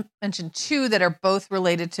gonna mention two that are both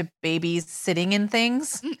related to babies sitting in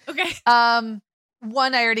things. Okay.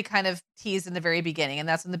 One I already kind of teased in the very beginning, and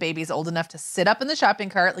that's when the baby's old enough to sit up in the shopping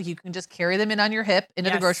cart. Like you can just carry them in on your hip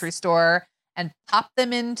into the grocery store and pop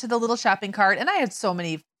them into the little shopping cart. And I had so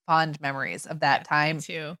many fond memories of that time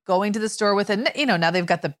too. Going to the store with now they've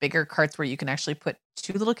got the bigger carts where you can actually put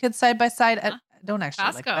two little kids side by side. I don't actually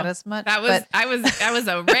Costco. like that as much. I was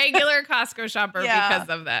a regular Costco shopper because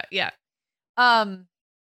of that. Yeah.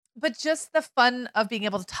 But just the fun of being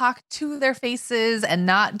able to talk to their faces and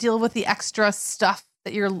not deal with the extra stuff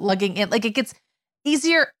that you're lugging in. Like it gets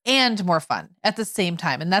easier and more fun at the same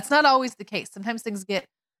time. And that's not always the case. Sometimes things get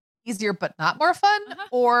easier but not more fun,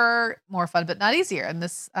 or more fun but not easier. And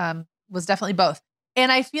this was definitely both.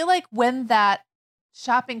 And I feel like when that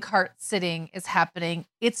shopping cart sitting is happening,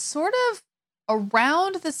 it's sort of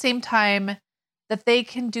around the same time that they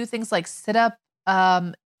can do things like sit up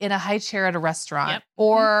in a high chair at a restaurant,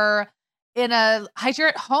 or in a high chair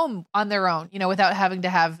at home on their own, without having to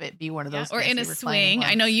have it be one of those. Or in a swing.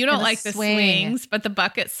 I know you don't like the swings, but the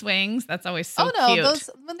bucket swings, that's always so cute. Those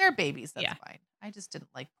when they're babies, that's fine. I just didn't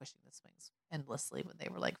like pushing the swings endlessly when they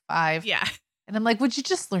were like 5. Yeah. And I'm like, would you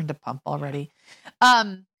just learn to pump already?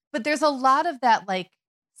 But there's a lot of that like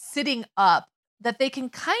sitting up that they can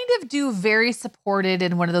kind of do very supported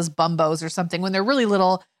in one of those bumbos or something when they're really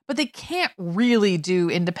little, but they can't really do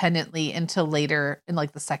independently until later in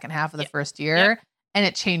like the second half of the first year. Yep. And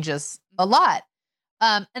it changes a lot.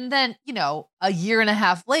 And then, a year and a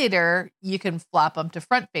half later, you can flop them to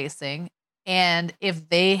front facing. And if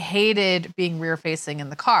they hated being rear facing in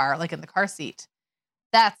the car, like in the car seat,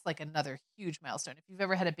 that's like another huge milestone. If you've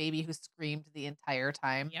ever had a baby who screamed the entire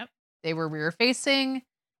time, they were rear facing,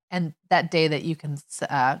 and that day that you can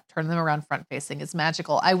turn them around front facing is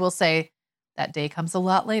magical. I will say that day comes a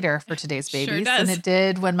lot later for today's babies than it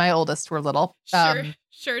did when my oldest were little.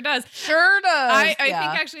 Sure does. I think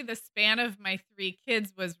actually the span of my 3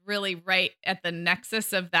 kids was really right at the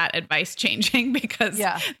nexus of that advice changing, because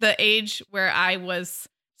the age where I was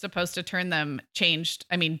supposed to turn them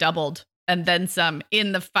doubled and then some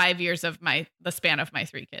in the 5 years of the span of my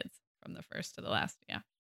 3 kids, from the first to the last. Yeah.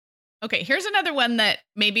 Okay. Here's another one that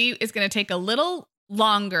maybe is going to take a little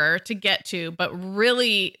longer to get to, but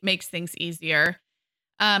really makes things easier.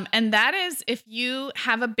 And that is if you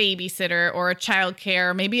have a babysitter or a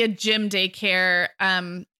childcare, maybe a gym daycare,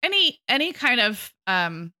 any kind of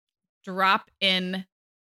drop-in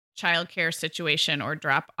childcare situation or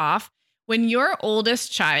drop off. When your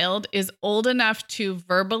oldest child is old enough to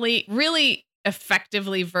really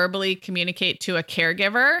effectively verbally communicate to a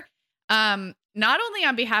caregiver, not only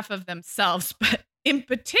on behalf of themselves, but in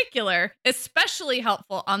particular, especially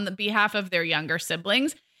helpful on the behalf of their younger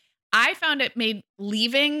siblings, I found it made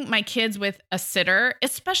leaving my kids with a sitter,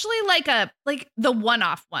 especially like the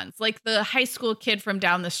one-off ones, like the high school kid from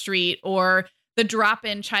down the street or the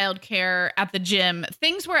drop-in childcare at the gym,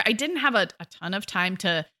 things where I didn't have a ton of time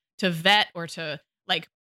to vet or to like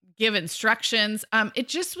give instructions. It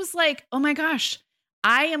just was like, oh my gosh,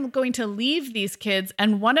 I am going to leave these kids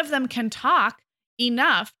and one of them can talk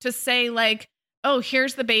enough to say like, oh,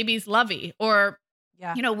 here's the baby's lovey, or,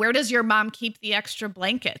 where does your mom keep the extra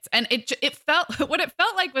blankets? And it felt, what it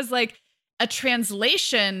felt like was like a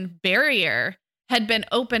translation barrier had been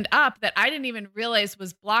opened up that I didn't even realize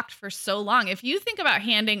was blocked for so long. If you think about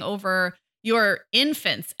handing over your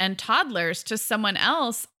infants and toddlers to someone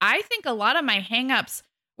else, I think a lot of my hangups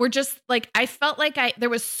were just like, I felt like there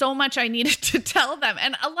was so much I needed to tell them.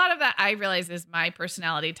 And a lot of that I realize is my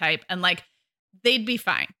personality type. And like, they'd be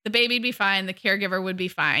fine. The baby'd be fine. The caregiver would be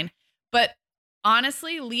fine. But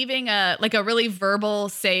honestly, leaving a really verbal,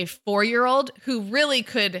 say 4-year-old who really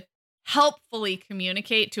could helpfully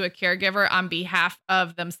communicate to a caregiver on behalf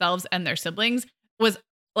of themselves and their siblings was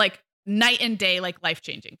like night and day, like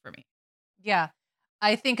life-changing for me. Yeah.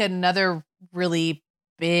 I think another really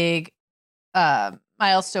big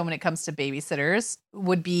milestone when it comes to babysitters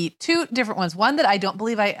would be two different ones. One that I don't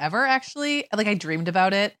believe I ever actually, like I dreamed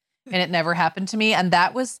about it and it never happened to me. And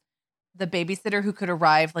that was the babysitter who could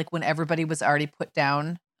arrive like when everybody was already put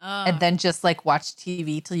down and then just like watch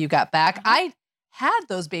TV till you got back. I had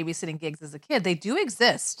those babysitting gigs as a kid. They do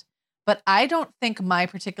exist, but I don't think my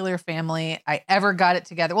particular family, I ever got it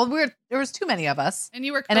together. Well, there was too many of us, and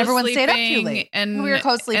you were and everyone stayed up too late, and we were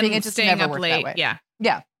co-sleeping. It just never worked that way.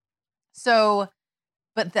 Yeah. So,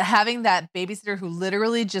 but having that babysitter who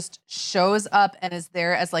literally just shows up and is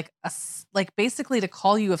there as like basically to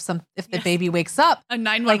call you if the baby wakes up, a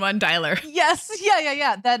 911 dialer. Yes,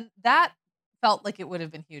 yeah. Then that felt like it would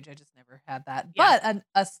have been huge. I just never had that. Yeah.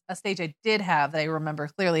 But a stage I did have that I remember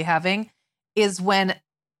clearly having is when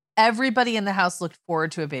everybody in the house looked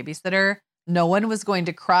forward to a babysitter. No one was going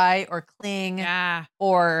to cry or cling,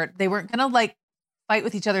 or they weren't going to like fight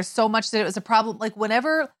with each other so much that it was a problem. Like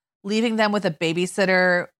whenever leaving them with a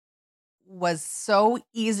babysitter was so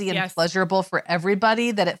easy and pleasurable for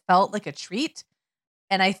everybody that it felt like a treat.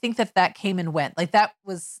 And I think that came and went. Like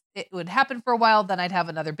it would happen for a while. Then I'd have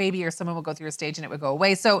another baby or someone would go through a stage and it would go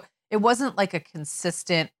away. So it wasn't like a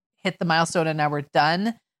consistent hit the milestone and now we're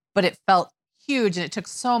done, but it felt huge. And it took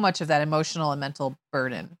so much of that emotional and mental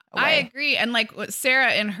burden away. I agree. And like what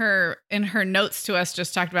Sarah in her notes to us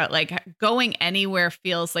just talked about, like going anywhere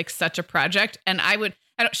feels like such a project. And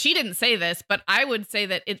she didn't say this, but I would say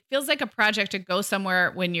that it feels like a project to go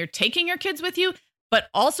somewhere when you're taking your kids with you, but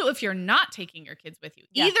also if you're not taking your kids with you.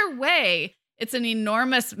 Yeah. Either way, it's an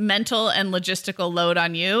enormous mental and logistical load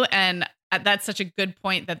on you. And that's such a good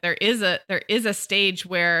point that there is a stage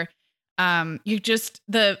where you just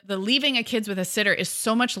the leaving a kids with a sitter is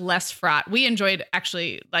so much less fraught. We enjoyed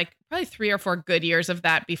actually like probably 3 or 4 good years of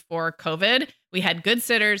that before COVID. We had good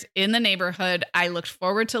sitters in the neighborhood. I looked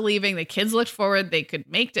forward to leaving. The kids looked forward. They could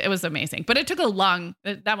make it. It was amazing, but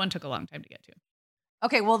that one took a long time to get to.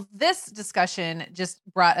 Okay, well, this discussion just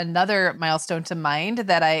brought another milestone to mind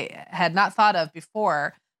that I had not thought of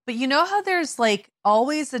before. But you know how there's like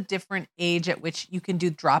always a different age at which you can do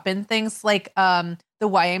drop-in things? Like the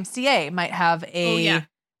YMCA might have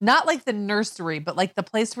not like the nursery, but like the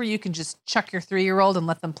place where you can just chuck your 3-year-old and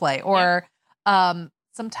let them play. Or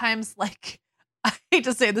sometimes like, I hate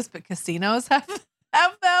to say this, but casinos have them.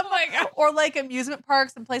 Oh my God. Or like amusement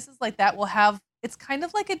parks and places like that will have, it's kind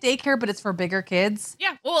of like a daycare, but it's for bigger kids.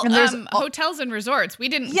 Yeah. Well, hotels and resorts. We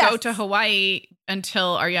didn't go to Hawaii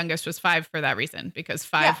until our youngest was 5 for that reason, because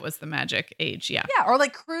 5 was the magic age. Yeah. Yeah. Or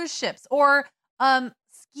like cruise ships or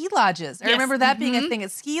ski lodges. I remember that being a thing at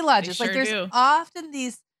ski lodges. They like there's do. often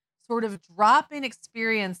these sort of drop-in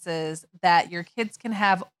experiences that your kids can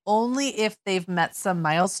have only if they've met some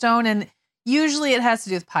milestone. And usually it has to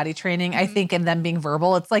do with potty training, I think, and them being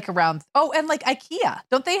verbal. It's like around, and like IKEA.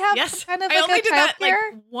 Don't they have some kind of like I only did that like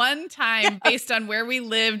one time based on where we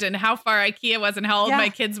lived and how far IKEA was and how old my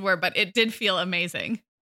kids were, but it did feel amazing.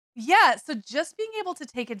 Yeah. So just being able to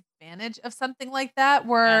take advantage of something like that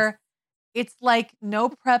where it's like no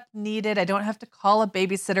prep needed. I don't have to call a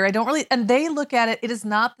babysitter. And they look at it is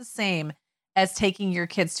not the same as taking your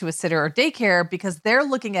kids to a sitter or daycare, because they're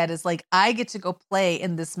looking at it as like, I get to go play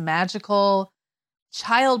in this magical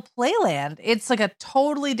child playland. It's like a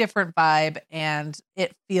totally different vibe and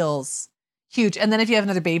it feels huge. And then if you have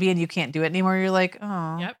another baby and you can't do it anymore, you're like,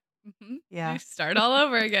 oh, yep. Mm-hmm. Yeah. You start all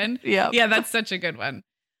over again. Yeah, that's such a good one.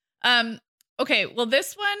 Okay. Well,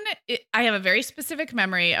 this one, I have a very specific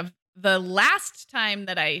memory of the last time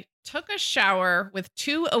that I took a shower with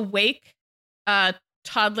 2 awake,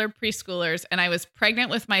 toddler preschoolers, and I was pregnant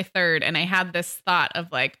with my 3rd, and I had this thought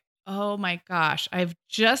of like, oh my gosh, I've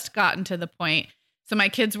just gotten to the point. So my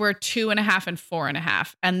kids were 2.5 and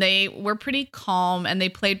 4.5, and they were pretty calm and they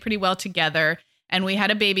played pretty well together. And we had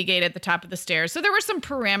a baby gate at the top of the stairs. So there were some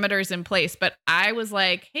parameters in place, but I was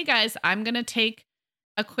like, hey guys, I'm going to take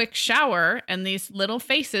a quick shower. And these little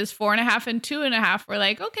faces, 4.5 and 2.5, were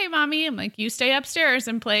like, okay, mommy. I'm like, you stay upstairs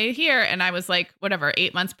and play here. And I was like,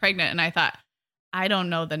 8 months pregnant. And I thought, I don't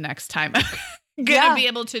know the next time I'm going to be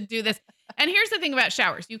able to do this. And here's the thing about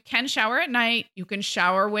showers. You can shower at night. You can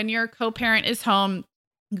shower when your co-parent is home.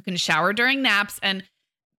 You can shower during naps. And,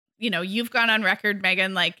 you've gone on record,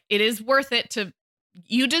 Megan, like it is worth it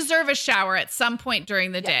you deserve a shower at some point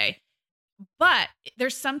during the day. But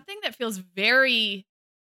there's something that feels very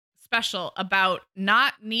special about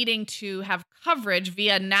not needing to have coverage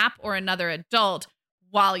via nap or another adult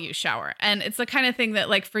while you shower. And it's the kind of thing that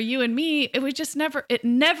like for you and me, it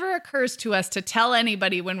never occurs to us to tell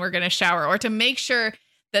anybody when we're going to shower or to make sure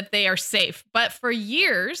that they are safe. But for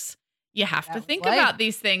years, you have to think about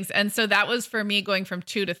these things. And so that was for me going from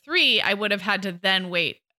 2 to 3. I would have had to then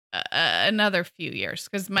wait another few years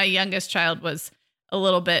because my youngest child was a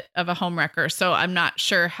little bit of a homewrecker. So I'm not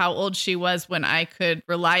sure how old she was when I could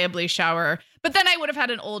reliably shower. But then I would have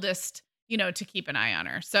had an oldest, to keep an eye on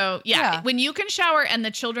her. So yeah, when you can shower and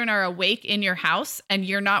the children are awake in your house and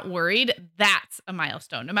you're not worried, that's a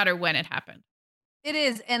milestone, no matter when it happened. It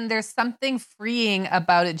is. And there's something freeing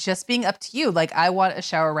about it just being up to you. Like, I want a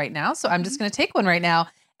shower right now, so I'm just going to take one right now.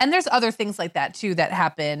 And there's other things like that too that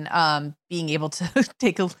happen. Being able to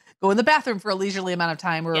go in the bathroom for a leisurely amount of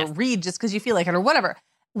time or read just because you feel like it or whatever.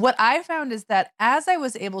 What I found is that as I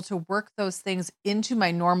was able to work those things into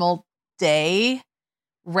my normal day,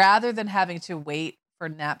 rather than having to wait for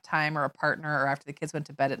nap time or a partner or after the kids went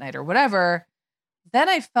to bed at night or whatever, then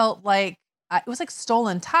I felt like it was like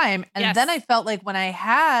stolen time. And then I felt like when I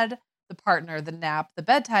had the partner, the nap, the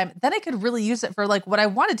bedtime, then I could really use it for like what I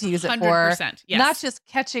wanted to use it for, not just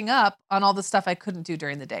catching up on all the stuff I couldn't do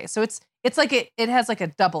during the day. So it's like it has like a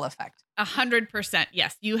double effect. 100%.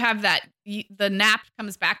 Yes. You have that. The nap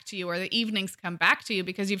comes back to you or the evenings come back to you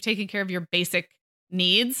because you've taken care of your basic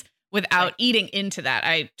needs without eating into that.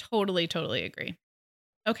 I totally agree.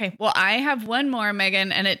 Okay. Well, I have one more,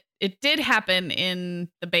 Megan, and it did happen in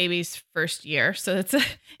the baby's first year. So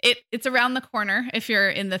it's around the corner if you're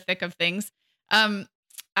in the thick of things.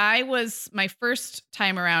 My first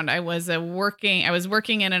time around, I was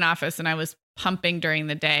working in an office and I was pumping during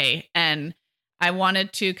the day, and I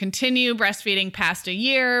wanted to continue breastfeeding past a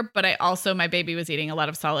year, but my baby was eating a lot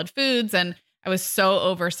of solid foods and I was so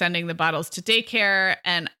over sending the bottles to daycare.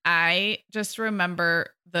 And I just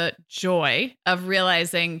remember the joy of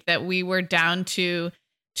realizing that we were down to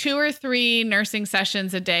 2 or 3 nursing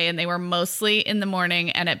sessions a day, and they were mostly in the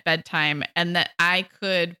morning and at bedtime, and that I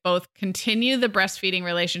could both continue the breastfeeding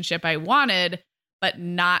relationship I wanted, but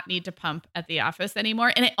not need to pump at the office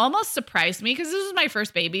anymore. And it almost surprised me because this was my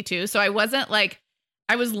first baby too. So I wasn't like,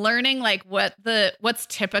 I was learning like what's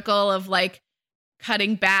typical of like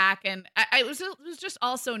cutting back. And it was just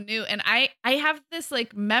all so new. And I have this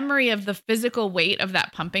like memory of the physical weight of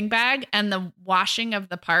that pumping bag and the washing of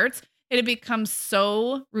the parts. It had become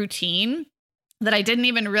so routine that I didn't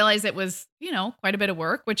even realize it was, quite a bit of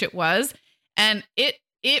work, which it was. And it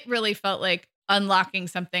really felt like unlocking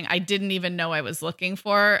something I didn't even know I was looking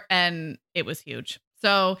for. And it was huge.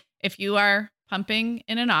 So if you are pumping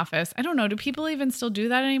in an office, I don't know, do people even still do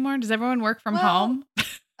that anymore? Does everyone work from home?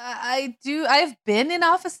 I do. I've been in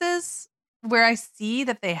offices where I see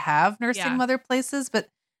that they have nursing mother places, but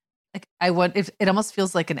like if it almost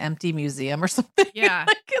feels like an empty museum or something. Yeah.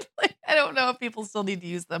 like, I don't know if people still need to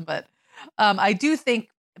use them, but I do think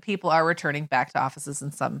people are returning back to offices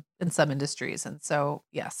in some industries. And so,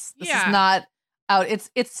 yes, this is not out.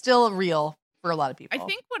 It's still real for a lot of people. I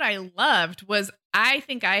think what I loved was I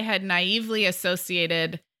think I had naively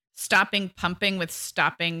associated stopping pumping with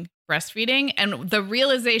stopping breastfeeding, and the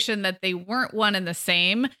realization that they weren't one and the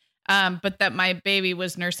same, but that my baby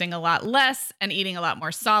was nursing a lot less and eating a lot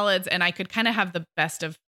more solids, and I could kind of have the best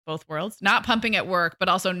of both worlds, not pumping at work, but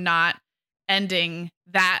also not ending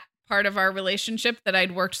that part of our relationship that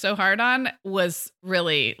I'd worked so hard on, was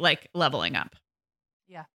really like leveling up.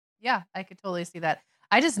 Yeah, I could totally see that.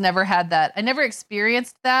 I just never had that. I never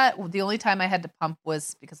experienced that. The only time I had to pump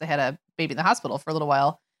was because I had a baby in the hospital for a little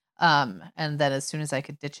while. And then as soon as I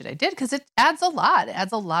could ditch it, I did, because it adds a lot. It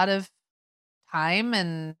adds a lot of time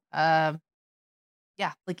and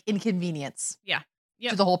like inconvenience. Yeah.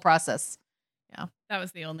 To the whole process. Yeah. That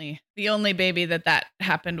was the only baby that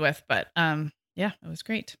happened with, but it was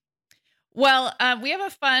great. Well, we have a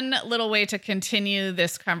fun little way to continue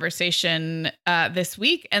this conversation this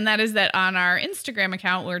week, and that is that on our Instagram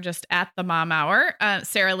account, we're just at the Mom Hour.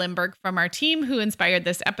 Sarah Lindberg from our team, who inspired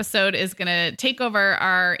this episode, is going to take over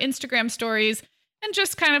our Instagram stories and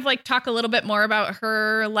just kind of like talk a little bit more about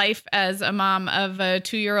her life as a mom of a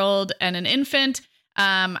 2-year-old and an infant.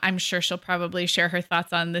 I'm sure she'll probably share her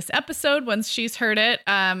thoughts on this episode once she's heard it,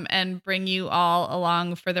 and bring you all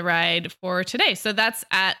along for the ride for today. So that's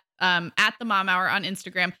at the Mom Hour on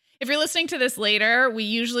Instagram. If you're listening to this later, we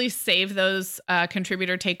usually save those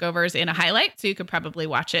contributor takeovers in a highlight, so you could probably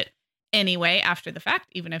watch it anyway after the fact,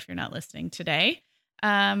 even if you're not listening today.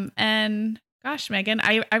 And gosh, Megan,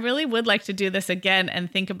 I really would like to do this again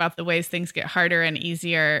and think about the ways things get harder and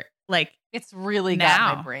easier. Like, it's really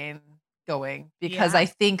got my brain going, because I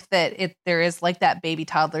think that there is like that baby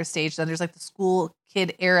toddler stage, then there's like the school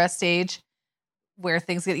kid era stage. where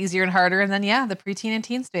things get easier and harder. And then, the preteen and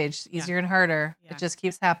teen stage, easier and harder. Yeah. It just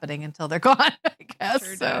keeps happening until they're gone, I guess.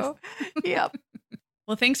 Sure so, yep.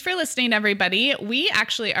 Well, thanks for listening, everybody. We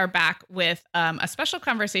actually are back with a special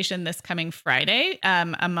conversation this coming Friday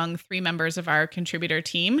among 3 members of our contributor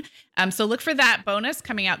team. So look for that bonus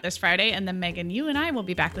coming out this Friday. And then Megan, you and I will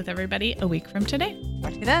be back with everybody a week from today.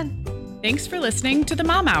 Talk to you then. Thanks for listening to The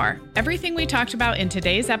Mom Hour. Everything we talked about in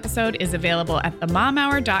today's episode is available at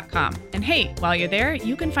themomhour.com. And hey, while you're there,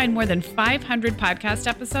 you can find more than 500 podcast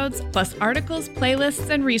episodes, plus articles,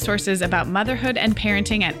 playlists, and resources about motherhood and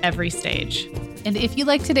parenting at every stage. And if you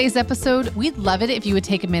like today's episode, we'd love it if you would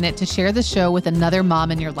take a minute to share the show with another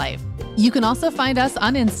mom in your life. You can also find us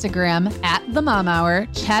on Instagram at The Mom Hour,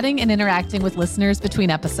 chatting and interacting with listeners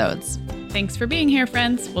between episodes. Thanks for being here,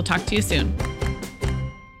 friends. We'll talk to you soon.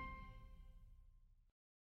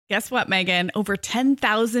 Guess what, Megan? Over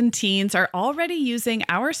 10,000 teens are already using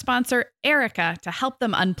our sponsor, Erica, to help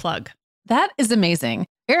them unplug. That is amazing.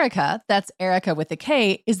 Erica, that's Erica with a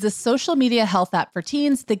K, is the social media health app for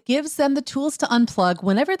teens that gives them the tools to unplug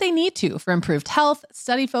whenever they need to for improved health,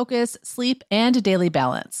 study focus, sleep, and daily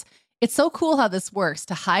balance. It's so cool how this works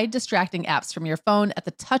to hide distracting apps from your phone at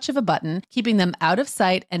the touch of a button, keeping them out of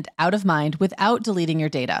sight and out of mind without deleting your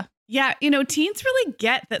data. Yeah, teens really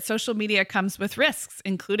get that social media comes with risks,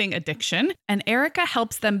 including addiction, and Erica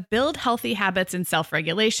helps them build healthy habits and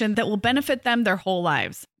self-regulation that will benefit them their whole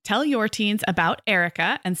lives. Tell your teens about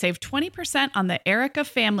Erica and save 20% on the Erica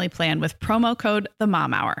family plan with promo code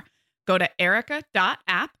TheMomHour. Go to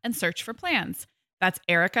erica.app and search for plans. That's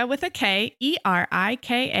Erica with a K,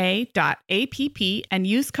 ERIKA.app, and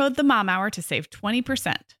use code TheMomHour to save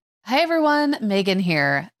 20%. Hi, everyone. Megan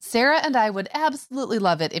here. Sarah and I would absolutely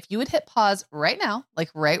love it if you would hit pause right now,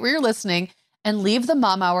 like right where you're listening, and leave the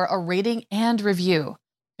Mom Hour a rating and review.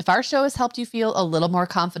 If our show has helped you feel a little more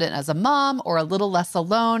confident as a mom or a little less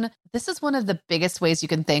alone, this is one of the biggest ways you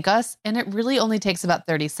can thank us, and it really only takes about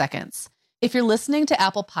 30 seconds. If you're listening to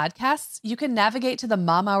Apple Podcasts, you can navigate to the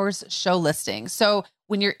Mom Hour's show listing. So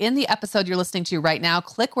when you're in the episode you're listening to right now,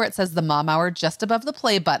 click where it says the Mom Hour just above the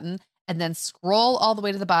play button, and then scroll all the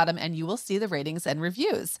way to the bottom and you will see the ratings and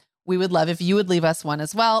reviews. We would love if you would leave us one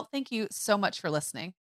as well. Thank you so much for listening.